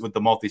game with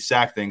the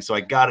multi-sack thing. So I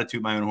got to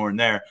toot my own horn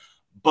there.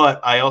 But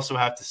I also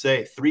have to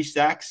say 3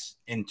 sacks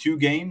in 2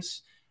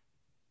 games,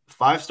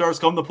 5 stars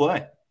come to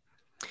play.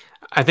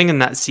 I think in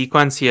that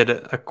sequence, he had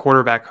a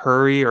quarterback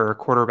hurry or a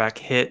quarterback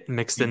hit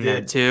mixed in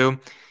there too.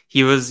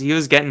 He was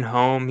getting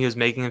home. He was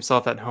making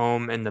himself at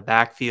home in the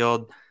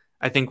backfield.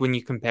 I think when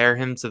you compare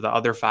him to the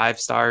other 5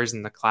 stars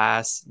in the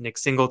class, Nick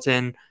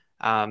Singleton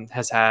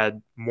has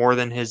had more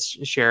than his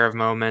share of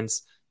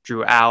moments.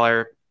 Drew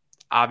Aller,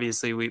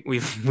 obviously,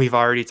 we've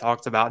already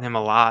talked about him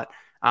a lot.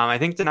 I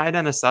think Dani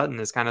Dennis-Sutton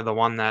is kind of the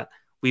one that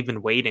we've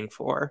been waiting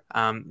for.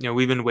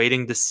 We've been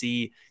waiting to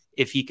see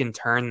if he can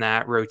turn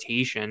that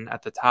rotation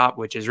at the top,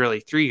 which is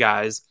really 3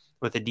 guys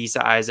with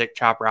Adisa Isaac,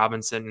 Chop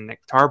Robinson, and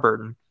Nick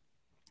Tarburton.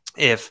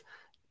 If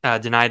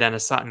Dani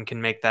Dennis-Sutton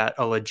can make that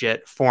a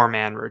legit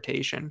 4-man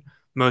rotation.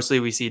 Mostly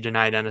we see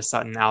Dani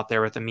Dennis-Sutton out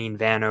there with Amin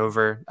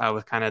Vanover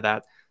with kind of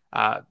that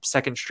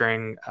second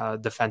string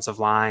defensive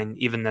line,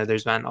 even though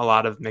there's been a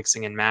lot of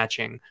mixing and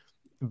matching.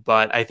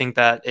 But I think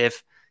that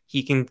if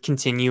he can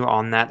continue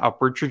on that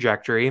upward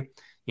trajectory,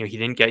 he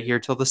didn't get here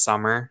till the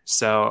summer.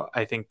 So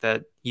I think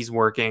that he's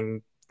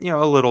working,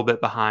 a little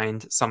bit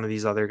behind some of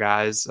these other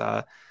guys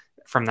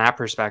from that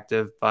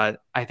perspective.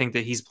 But I think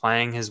that he's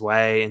playing his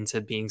way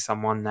into being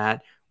someone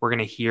that we're going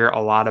to hear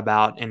a lot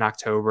about in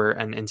October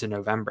and into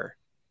November.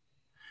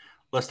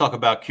 Let's talk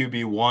about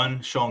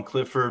QB1, Sean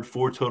Clifford,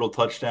 4 total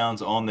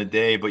touchdowns on the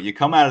day. But you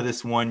come out of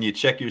this one, you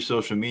check your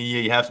social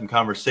media, you have some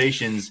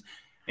conversations,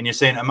 and you're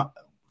saying,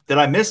 did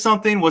I miss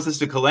something? Was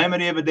this a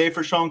calamity of a day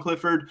for Sean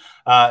Clifford?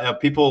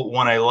 People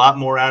want a lot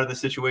more out of the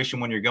situation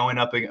when you're going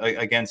up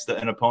against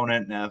an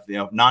opponent,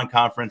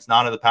 non-conference,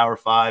 not of the Power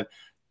 5,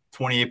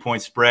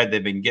 28-point spread.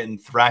 They've been getting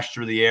thrashed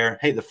through the air.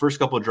 Hey, the first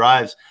couple of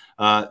drives,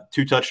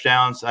 2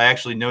 touchdowns. I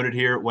actually noted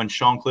here when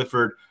Sean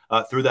Clifford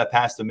threw that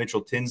pass to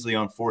Mitchell Tinsley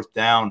on 4th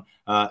down.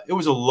 It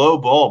was a low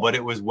ball, but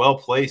it was well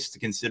placed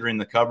considering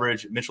the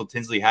coverage Mitchell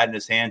Tinsley had in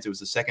his hands. It was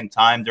the second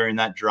time during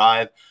that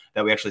drive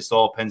that we actually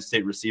saw a Penn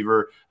State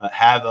receiver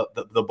have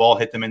the ball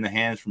hit them in the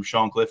hands from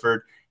Sean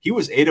Clifford. He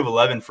was 8 of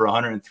 11 for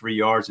 103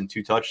 yards and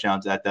 2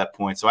 touchdowns at that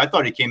point. So I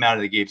thought he came out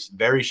of the gates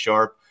very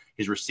sharp.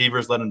 His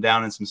receivers let him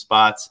down in some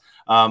spots.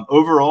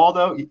 Overall,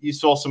 though, you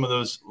saw some of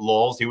those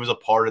lulls. He was a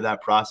part of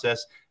that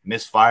process,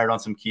 misfired on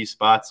some key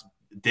spots,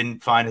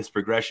 didn't find his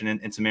progression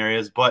in some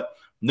areas, but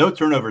no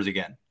turnovers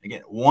again.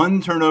 Again,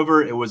 1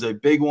 turnover. It was a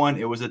big one.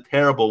 It was a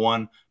terrible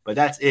one, but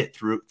that's it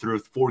through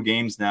 4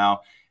 games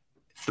now.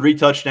 3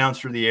 touchdowns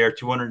through the air,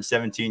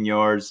 217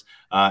 yards.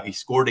 He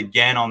scored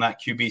again on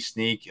that QB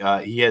sneak.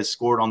 He has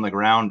scored on the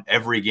ground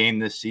every game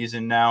this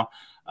season now.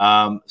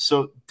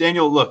 So,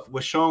 Daniel, look,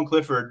 with Sean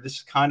Clifford,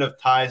 this kind of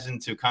ties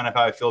into kind of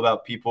how I feel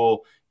about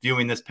people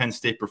viewing this Penn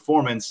State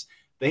performance.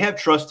 They have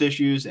trust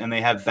issues and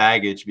they have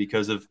baggage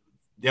because of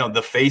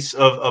the face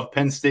of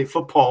Penn State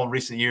football in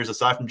recent years,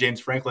 aside from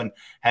James Franklin,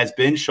 has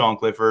been Sean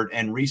Clifford,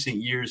 and recent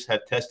years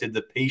have tested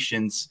the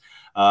patience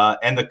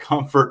and the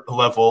comfort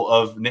level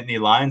of Nittany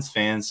Lions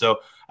fans. So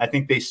I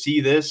think they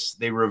see this,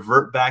 they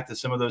revert back to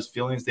some of those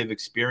feelings they've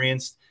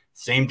experienced.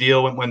 Same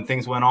deal when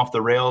things went off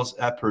the rails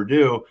at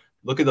Purdue.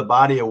 Look at the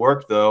body of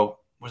work, though.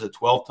 Was it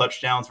 12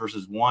 touchdowns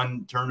versus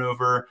 1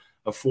 turnover,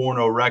 a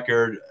 4-0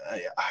 record?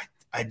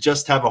 I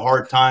just have a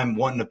hard time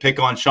wanting to pick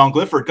on Sean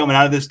Clifford coming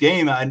out of this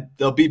game.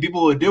 There'll be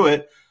people who do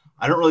it.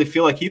 I don't really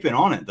feel like keeping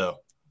on it, though.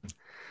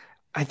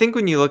 I think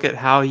when you look at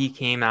how he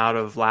came out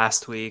of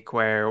last week,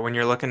 where when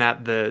you're looking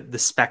at the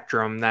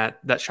spectrum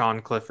that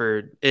Sean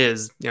Clifford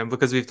is,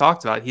 because we've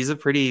talked about, he's a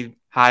pretty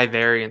high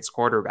variance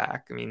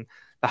quarterback. I mean,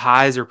 the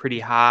highs are pretty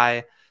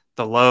high,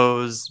 the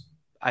lows,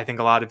 I think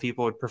a lot of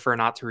people would prefer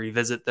not to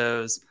revisit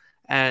those.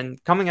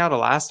 And coming out of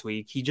last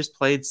week, he just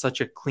played such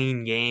a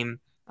clean game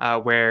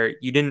where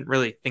you didn't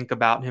really think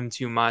about him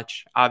too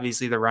much.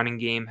 Obviously, the running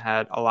game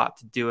had a lot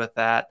to do with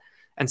that.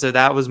 And so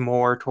that was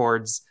more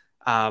towards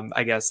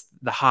I guess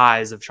the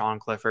highs of Sean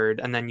Clifford.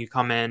 And then you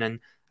come in, and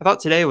I thought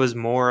today was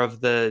more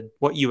of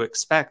what you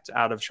expect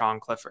out of Sean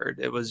Clifford.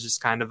 It was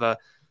just kind of a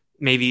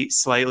maybe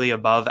slightly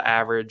above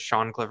average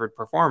Sean Clifford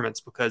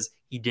performance because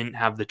he didn't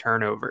have the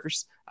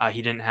turnovers.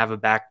 He didn't have a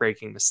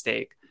backbreaking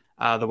mistake.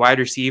 The wide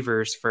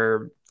receivers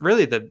for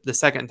really the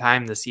second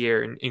time this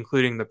year,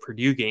 including the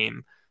Purdue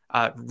game,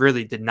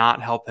 really did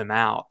not help him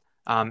out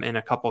in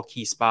a couple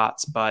key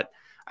spots. But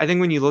I think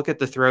when you look at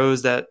the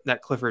throws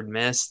that Clifford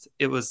missed,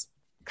 it was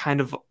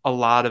kind of a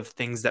lot of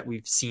things that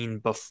we've seen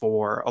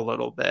before a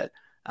little bit.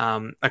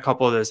 A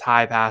couple of those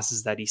high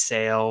passes that he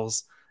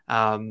sails,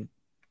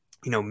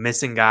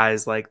 missing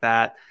guys like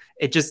that.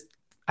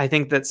 I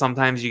think that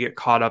sometimes you get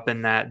caught up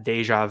in that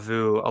deja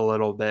vu a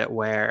little bit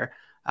where,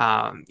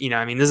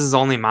 this is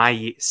only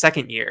my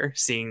second year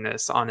seeing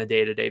this on a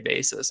day-to-day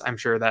basis. I'm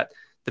sure that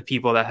the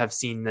people that have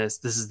seen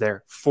this is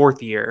their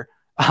fourth year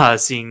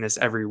seeing this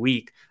every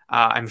week.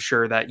 I'm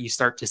sure that you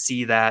start to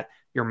see that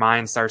your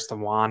mind starts to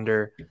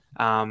wander.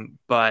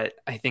 But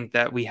I think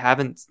that we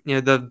haven't,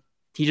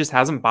 he just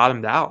hasn't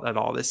bottomed out at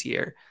all this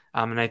year.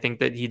 And I think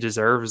that he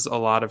deserves a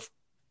lot of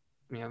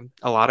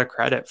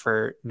credit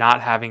for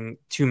not having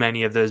too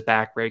many of those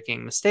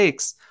backbreaking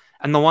mistakes.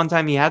 And the one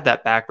time he had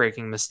that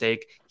backbreaking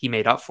mistake, he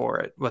made up for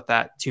it with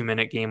that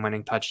 2-minute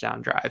game-winning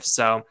touchdown drive.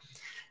 So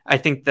I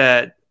think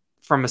that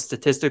from a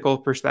statistical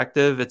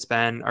perspective, it's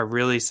been a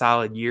really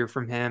solid year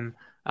from him.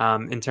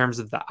 In terms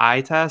of the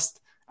eye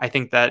test, I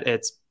think that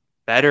it's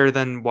better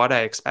than what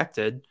I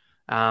expected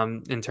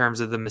in terms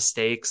of the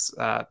mistakes,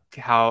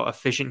 how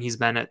efficient he's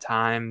been at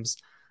times.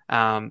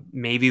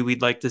 Maybe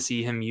we'd like to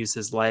see him use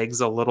his legs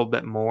a little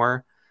bit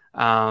more.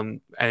 I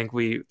think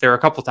there were a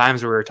couple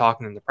times where we were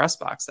talking in the press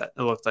box that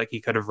it looked like he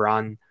could have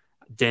run,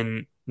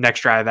 didn't, next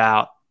drive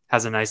out,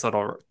 has a nice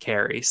little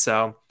carry.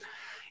 So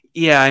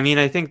yeah,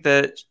 I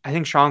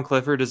think Sean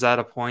Clifford is at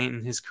a point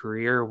in his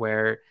career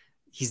where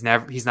he's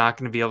not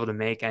going to be able to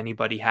make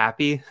anybody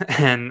happy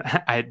and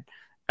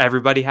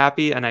everybody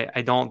happy. And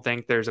I don't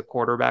think there's a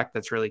quarterback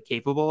that's really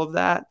capable of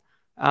that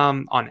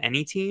on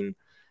any team.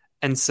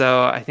 And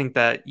so I think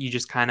that you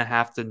just kind of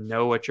have to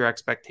know what your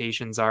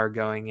expectations are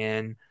going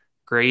in,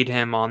 grade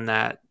him on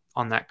that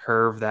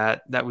curve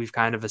that we've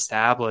kind of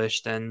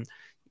established. And,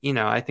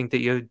 I think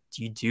that you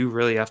do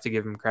really have to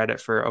give him credit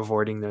for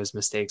avoiding those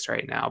mistakes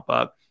right now.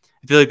 But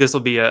I feel like this will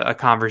be a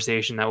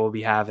conversation that we'll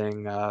be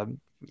having,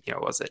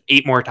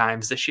 8 more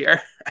times this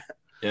year.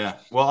 Yeah.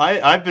 Well,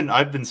 I've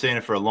been saying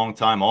it for a long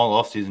time,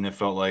 all offseason. It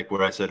felt like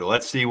where I said,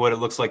 let's see what it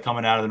looks like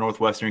coming out of the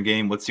Northwestern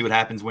game. Let's see what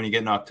happens when you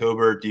get in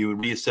October. Do you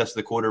reassess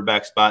the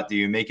quarterback spot? Do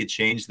you make a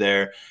change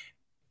there?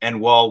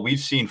 And while we've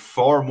seen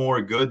far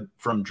more good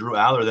from Drew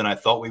Aller than I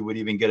thought we would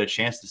even get a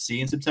chance to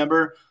see in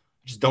September,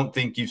 I just don't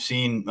think you've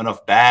seen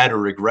enough bad or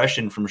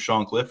regression from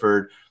Sean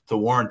Clifford to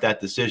warrant that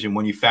decision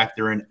when you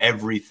factor in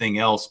everything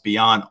else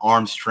beyond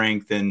arm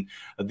strength and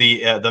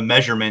the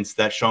measurements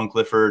that Sean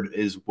Clifford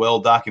is well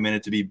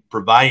documented to be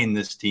providing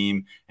this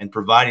team and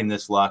providing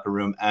this locker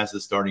room as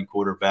the starting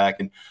quarterback.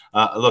 And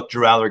look,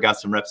 Drew Aller got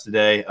some reps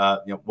today.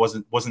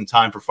 Wasn't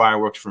time for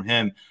fireworks from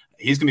him.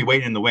 He's going to be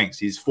waiting in the wings.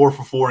 He's 4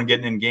 for 4 and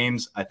getting in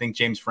games. I think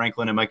James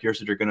Franklin and Mike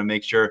Yurcich are going to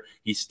make sure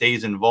he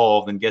stays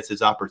involved and gets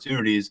his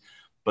opportunities.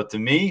 But to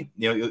me,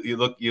 you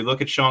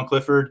look at Sean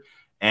Clifford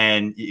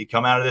and you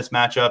come out of this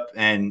matchup,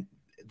 and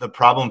the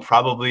problem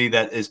probably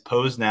that is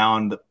posed now,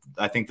 and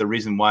I think the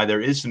reason why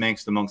there is some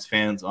angst amongst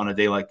fans on a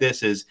day like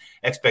this is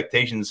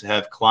expectations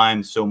have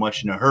climbed so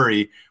much in a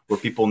hurry where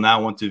people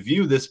now want to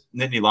view this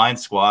Nittany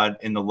Lions squad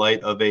in the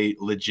light of a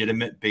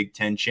legitimate Big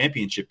Ten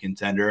championship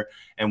contender.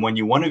 And when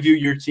you want to view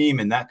your team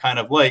in that kind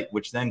of light,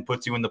 which then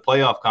puts you in the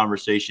playoff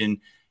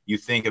conversation, you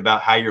think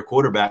about how your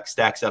quarterback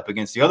stacks up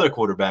against the other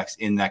quarterbacks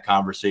in that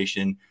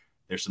conversation.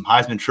 There's some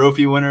Heisman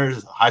Trophy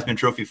winners, Heisman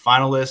Trophy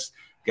finalists,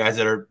 guys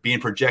that are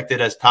being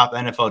projected as top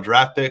NFL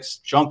draft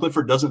picks. Sean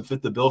Clifford doesn't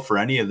fit the bill for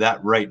any of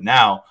that right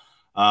now.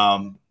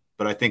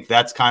 But I think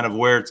that's kind of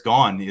where it's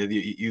gone.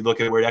 You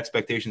look at where the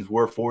expectations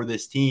were for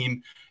this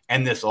team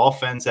and this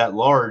offense at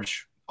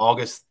large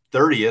August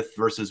 30th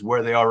versus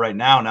where they are right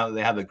now that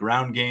they have the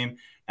ground game,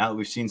 now that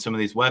we've seen some of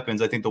these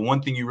weapons. I think the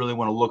one thing you really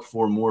want to look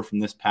for more from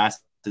this pass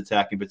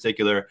attack in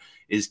particular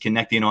is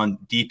connecting on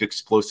deep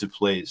explosive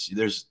plays.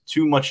 There's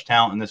too much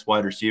talent in this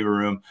wide receiver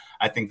room.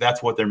 I think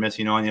that's what they're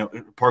missing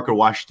on. Parker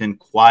Washington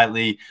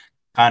quietly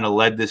kind of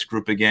led this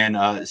group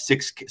again.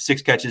 Six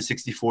catches,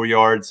 64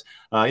 yards.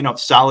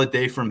 Solid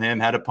day from him.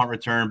 Had a punt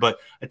return, but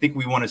I think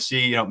we want to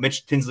see.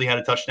 Mitch Tinsley had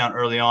a touchdown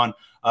early on.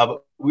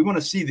 But we want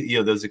to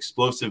see those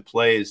explosive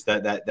plays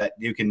that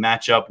you can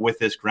match up with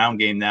this ground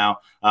game now.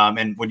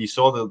 And when you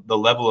saw the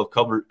level of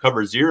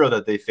cover zero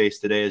that they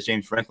faced today, as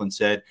James Franklin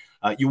said,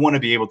 you want to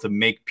be able to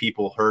make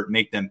people hurt,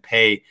 make them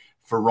pay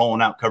for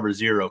rolling out cover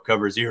zero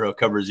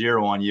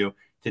on you.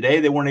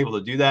 Today, they weren't able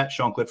to do that.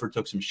 Sean Clifford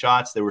took some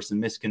shots. There were some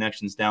missed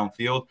connections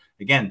downfield.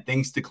 Again,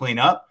 things to clean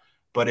up.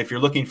 But if you're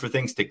looking for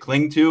things to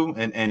cling to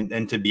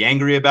and to be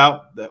angry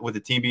about with the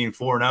team being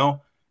 4-0,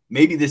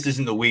 maybe this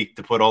isn't the week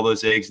to put all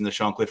those eggs in the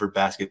Sean Clifford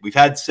basket. We've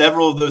had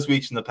several of those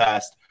weeks in the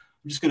past.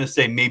 I'm just going to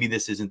say maybe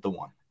this isn't the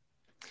one.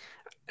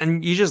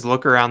 And you just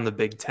look around the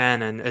Big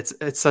Ten, and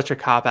it's such a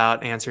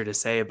cop-out answer to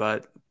say,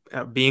 but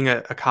being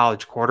a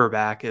college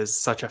quarterback is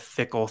such a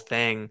fickle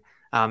thing.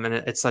 And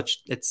it's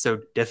so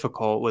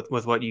difficult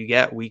with what you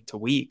get week to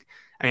week.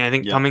 I mean, I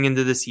think coming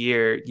into this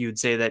year, you would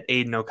say that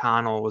Aiden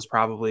O'Connell was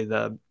probably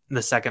the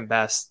second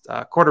best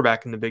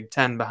quarterback in the Big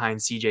Ten behind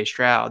CJ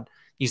Stroud.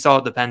 You saw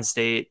what the Penn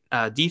State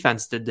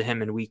defense did to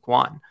him in week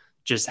one,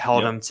 just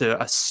held him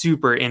to a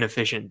super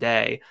inefficient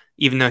day,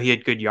 even though he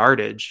had good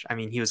yardage. I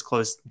mean, he was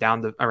close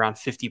down to around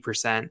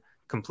 50%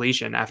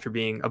 completion after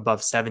being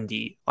above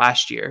 70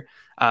 last year.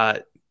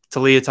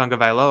 Talia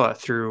Tagovailoa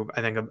threw,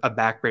 I think, a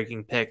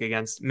back-breaking pick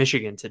against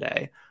Michigan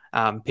today.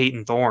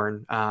 Peyton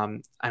Thorne, I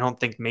don't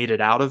think made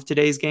it out of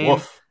today's game.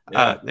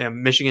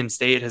 Michigan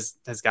State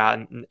has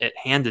gotten it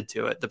handed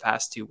to it the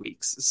past 2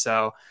 weeks.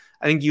 So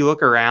I think you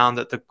look around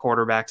at the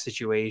quarterback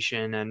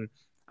situation, and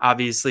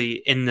obviously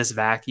in this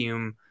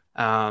vacuum,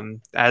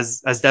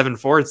 as Devin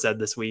Ford said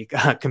this week,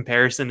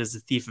 comparison is the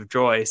thief of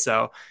joy.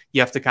 So you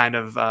have to kind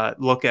of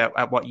look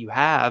at what you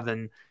have,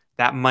 and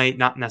that might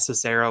not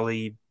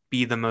necessarily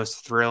be the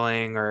most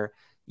thrilling, or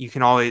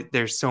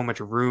there's so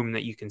much room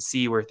that you can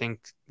see where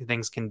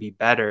things can be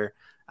better.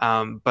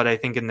 But I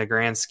think in the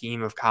grand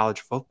scheme of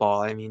college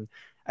football, I mean,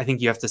 I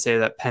think you have to say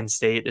that Penn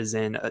State is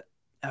in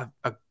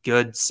a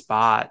good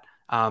spot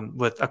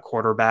with a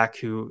quarterback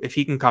who, if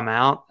he can come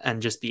out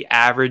and just be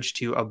average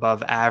to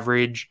above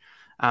average,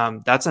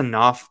 that's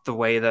enough the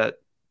way that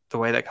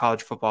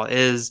college football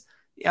is.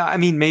 Yeah, I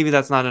mean, maybe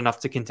that's not enough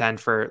to contend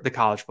for the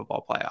college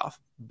football playoff,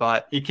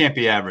 but he can't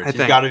be average.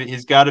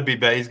 He's got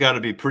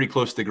to be pretty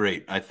close to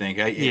great, I think.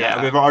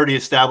 We've already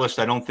established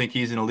I don't think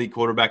he's an elite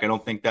quarterback. I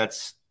don't think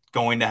that's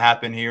going to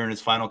happen here in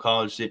his final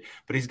college season,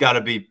 but he's got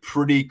to be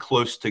pretty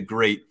close to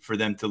great for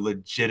them to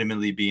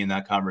legitimately be in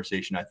that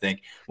conversation, I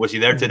think. Was he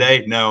there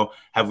today? No.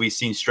 Have we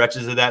seen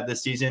stretches of that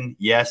this season?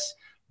 Yes.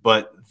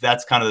 But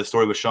that's kind of the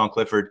story with Sean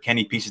Clifford. Can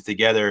he piece it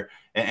together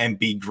and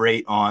be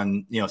great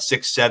on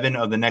 6-7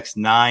 of the next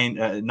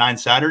nine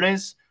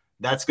Saturdays?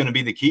 That's going to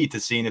be the key to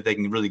seeing if they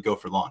can really go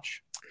for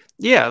launch.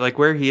 Yeah, like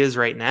where he is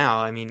right now.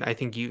 I mean, I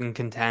think you can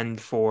contend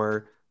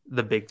for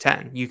the Big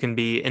Ten. You can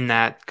be in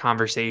that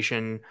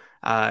conversation.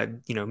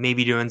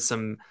 Maybe doing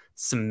some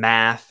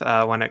math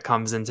when it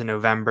comes into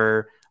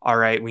November. All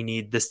right, we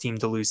need this team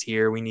to lose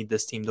here. We need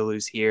this team to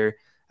lose here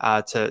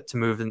to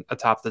move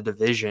atop the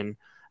division.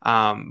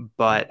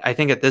 But I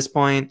think at this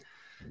point,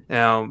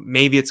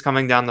 maybe it's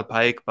coming down the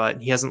pike,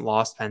 but he hasn't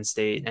lost Penn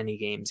State any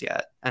games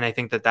yet. And I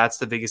think that that's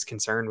the biggest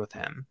concern with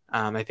him.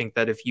 I think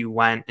that if you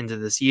went into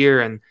this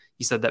year and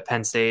you said that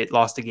Penn State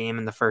lost a game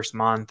in the first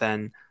month,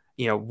 and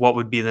what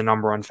would be the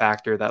number one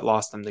factor that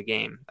lost them the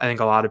game? I think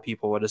a lot of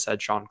people would have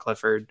said Sean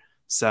Clifford.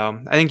 So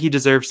I think he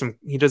deserves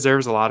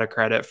a lot of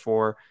credit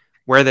for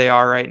where they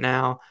are right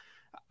now.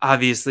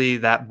 Obviously,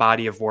 that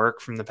body of work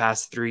from the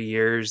past 3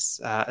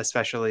 years,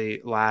 especially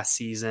last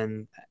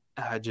season,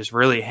 just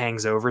really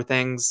hangs over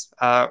things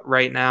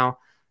right now.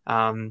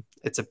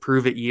 It's a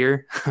prove-it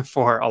year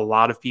for a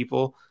lot of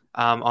people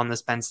on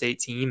this Penn State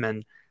team,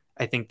 and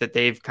I think that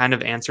they've kind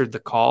of answered the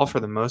call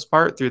for the most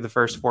part through the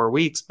first 4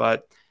 weeks,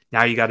 but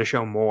now you got to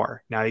show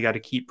more. Now you got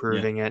to keep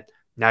proving it.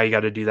 Now you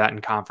got to do that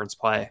in conference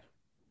play.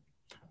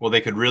 Well,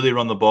 they could really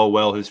run the ball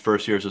well his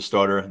first year as a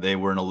starter. They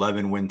were an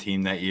 11-win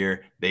team that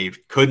year. They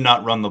could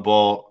not run the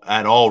ball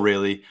at all,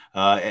 really,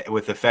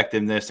 with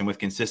effectiveness and with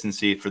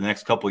consistency for the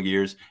next couple of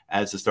years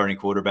as the starting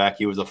quarterback.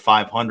 He was a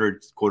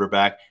 500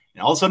 quarterback,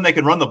 and all of a sudden they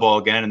could run the ball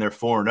again, and they're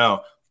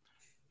 4-0.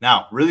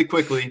 Now, really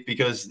quickly,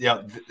 because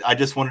I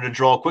just wanted to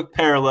draw a quick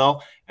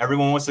parallel.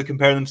 Everyone wants to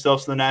compare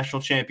themselves to the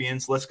national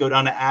champions. Let's go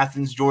down to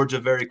Athens, Georgia,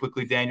 very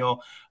quickly,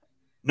 Daniel.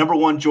 Number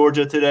 1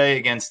 Georgia today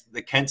against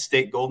the Kent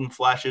State Golden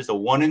Flashes, a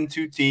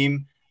 1-2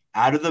 team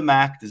out of the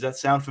MAC. Does that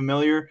sound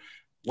familiar?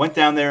 Went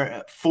down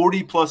there,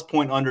 40-plus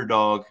point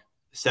underdog.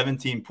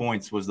 17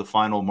 points was the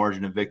final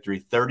margin of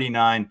victory.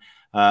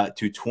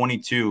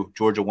 39-22.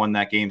 Georgia won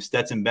that game.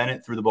 Stetson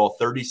Bennett threw the ball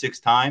 36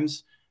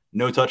 times,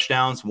 no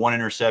touchdowns, 1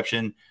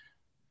 interception.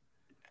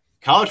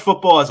 College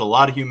football has a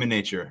lot of human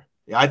nature.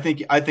 I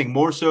think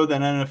more so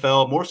than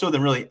NFL, more so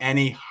than really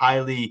any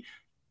highly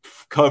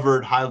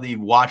covered, highly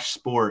watched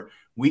sport.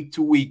 Week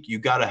to week, you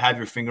got to have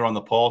your finger on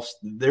the pulse.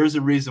 There's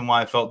a reason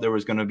why I felt there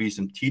was going to be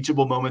some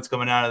teachable moments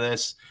coming out of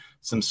this,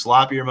 some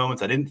sloppier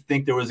moments. I didn't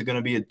think there was going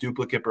to be a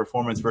duplicate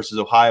performance versus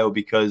Ohio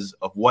because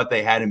of what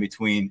they had in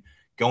between,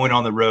 going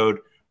on the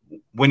road,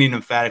 winning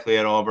emphatically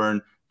at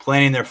Auburn,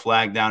 planting their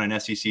flag down in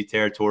SEC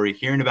territory,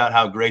 hearing about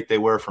how great they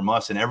were from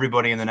us and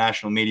everybody in the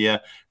national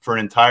media for an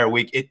entire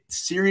week. It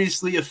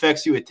seriously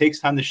affects you. It takes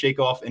time to shake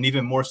off, and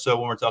even more so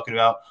when we're talking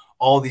about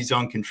all these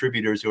young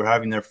contributors who are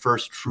having their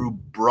first true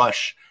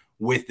brush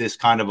with this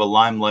kind of a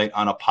limelight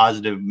on a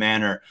positive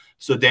manner.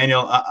 So,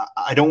 Daniel,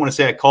 I don't want to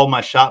say I called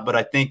my shot, but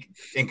I think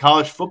in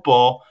college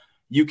football,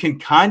 you can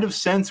kind of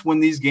sense when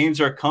these games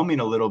are coming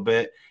a little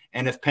bit.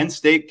 And if Penn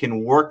State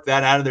can work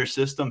that out of their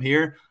system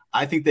here,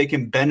 I think they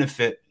can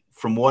benefit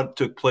from what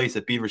took place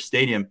at Beaver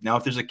Stadium. Now,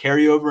 if there's a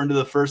carryover into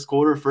the first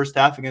quarter, first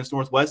half against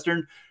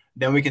Northwestern,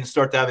 then we can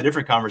start to have a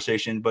different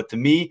conversation. But to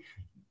me,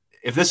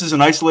 if this is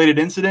an isolated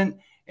incident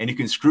and you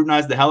can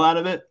scrutinize the hell out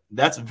of it,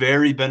 that's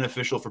very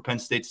beneficial for Penn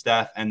State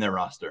staff and their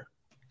roster.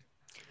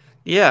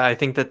 Yeah, I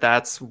think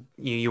that's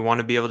you want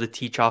to be able to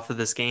teach off of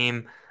this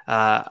game.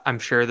 I'm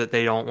sure that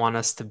they don't want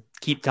us to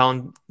keep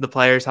telling the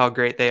players how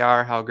great they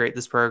are, how great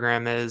this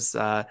program is,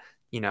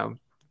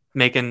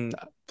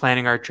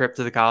 planning our trip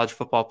to the college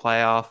football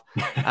playoff.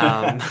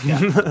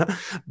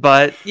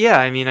 But yeah,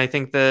 I mean, I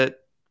think that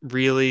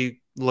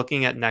really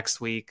looking at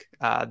next week,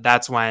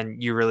 that's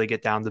when you really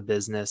get down to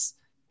business,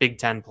 Big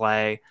Ten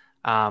play.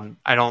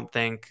 I don't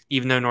think,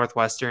 even though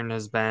Northwestern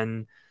has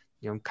been,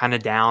 kind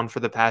of down for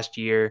the past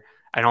year,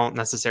 I don't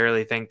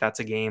necessarily think that's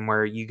a game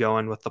where you go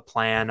in with the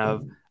plan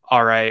of,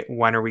 all right,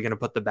 when are we going to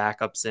put the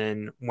backups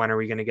in? When are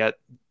we going to get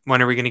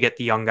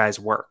the young guys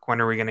work? When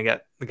are we going to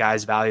get the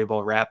guys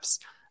valuable reps?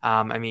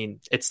 I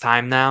mean, it's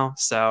time now.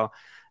 So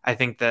I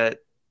think that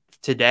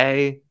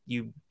today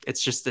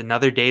it's just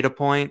another data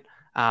point.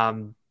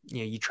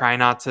 You try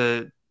not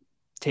to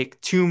take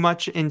too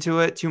much into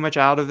it, too much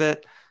out of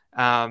it.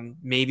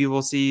 Maybe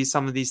we'll see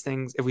some of these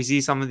things. If we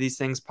see some of these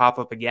things pop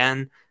up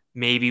again,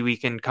 maybe we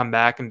can come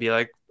back and be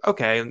like,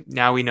 okay,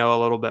 now we know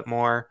a little bit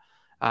more.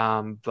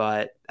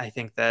 But I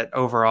think that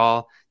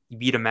overall, you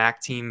beat a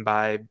MAC team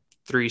by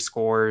 3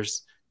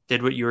 scores,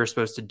 did what you were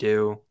supposed to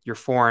do. You're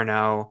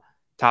 4-0,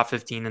 top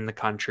 15 in the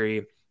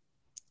country,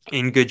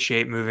 in good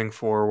shape moving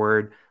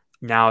forward.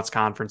 Now it's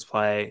conference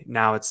play.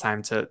 Now it's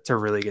time to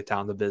really get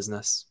down to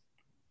business.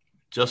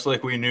 Just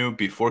like we knew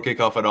before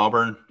kickoff at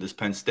Auburn, this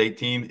Penn State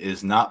team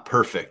is not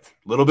perfect.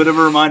 A little bit of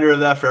a reminder of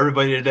that for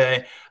everybody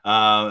today.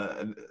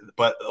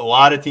 But a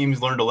lot of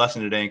teams learned a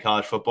lesson today in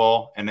college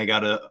football, and they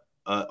got a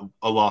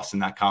loss in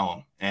that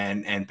column.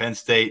 And Penn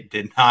State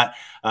did not.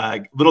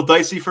 A little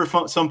dicey for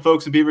some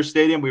folks in Beaver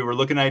Stadium. We were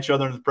looking at each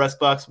other in the press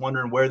box,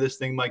 wondering where this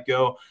thing might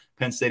go.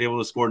 Penn State able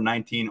to score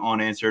 19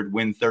 unanswered,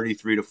 win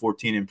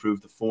 33-14,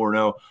 improve to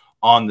 4-0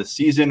 on the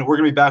season. We're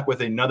going to be back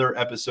with another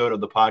episode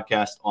of the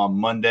podcast on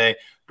Monday,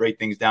 break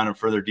things down in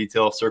further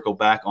detail, circle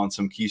back on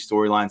some key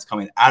storylines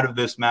coming out of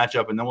this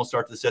matchup, and then we'll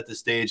start to set the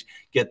stage,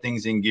 get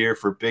things in gear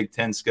for Big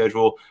Ten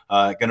schedule.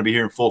 Going to be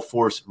here in full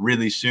force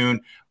really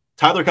soon.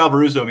 Tyler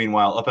Calvaruso,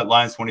 meanwhile, up at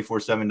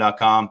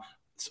Lions247.com,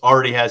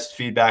 already has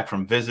feedback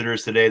from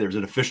visitors today. There's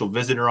an official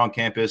visitor on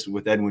campus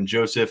with Edwin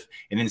Joseph,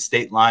 an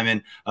in-state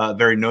lineman,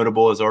 very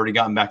notable, has already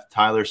gotten back to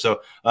Tyler.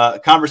 So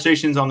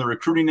conversations on the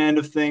recruiting end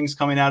of things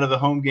coming out of the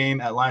home game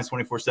at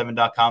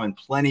Lions247.com, and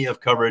plenty of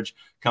coverage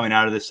coming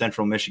out of this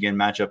Central Michigan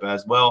matchup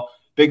as well.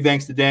 Big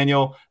thanks to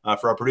Daniel.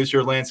 For our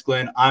producer, Lance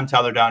Glenn, I'm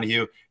Tyler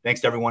Donahue.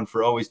 Thanks to everyone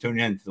for always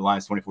tuning in to the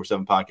Lions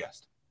 24/7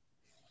 podcast.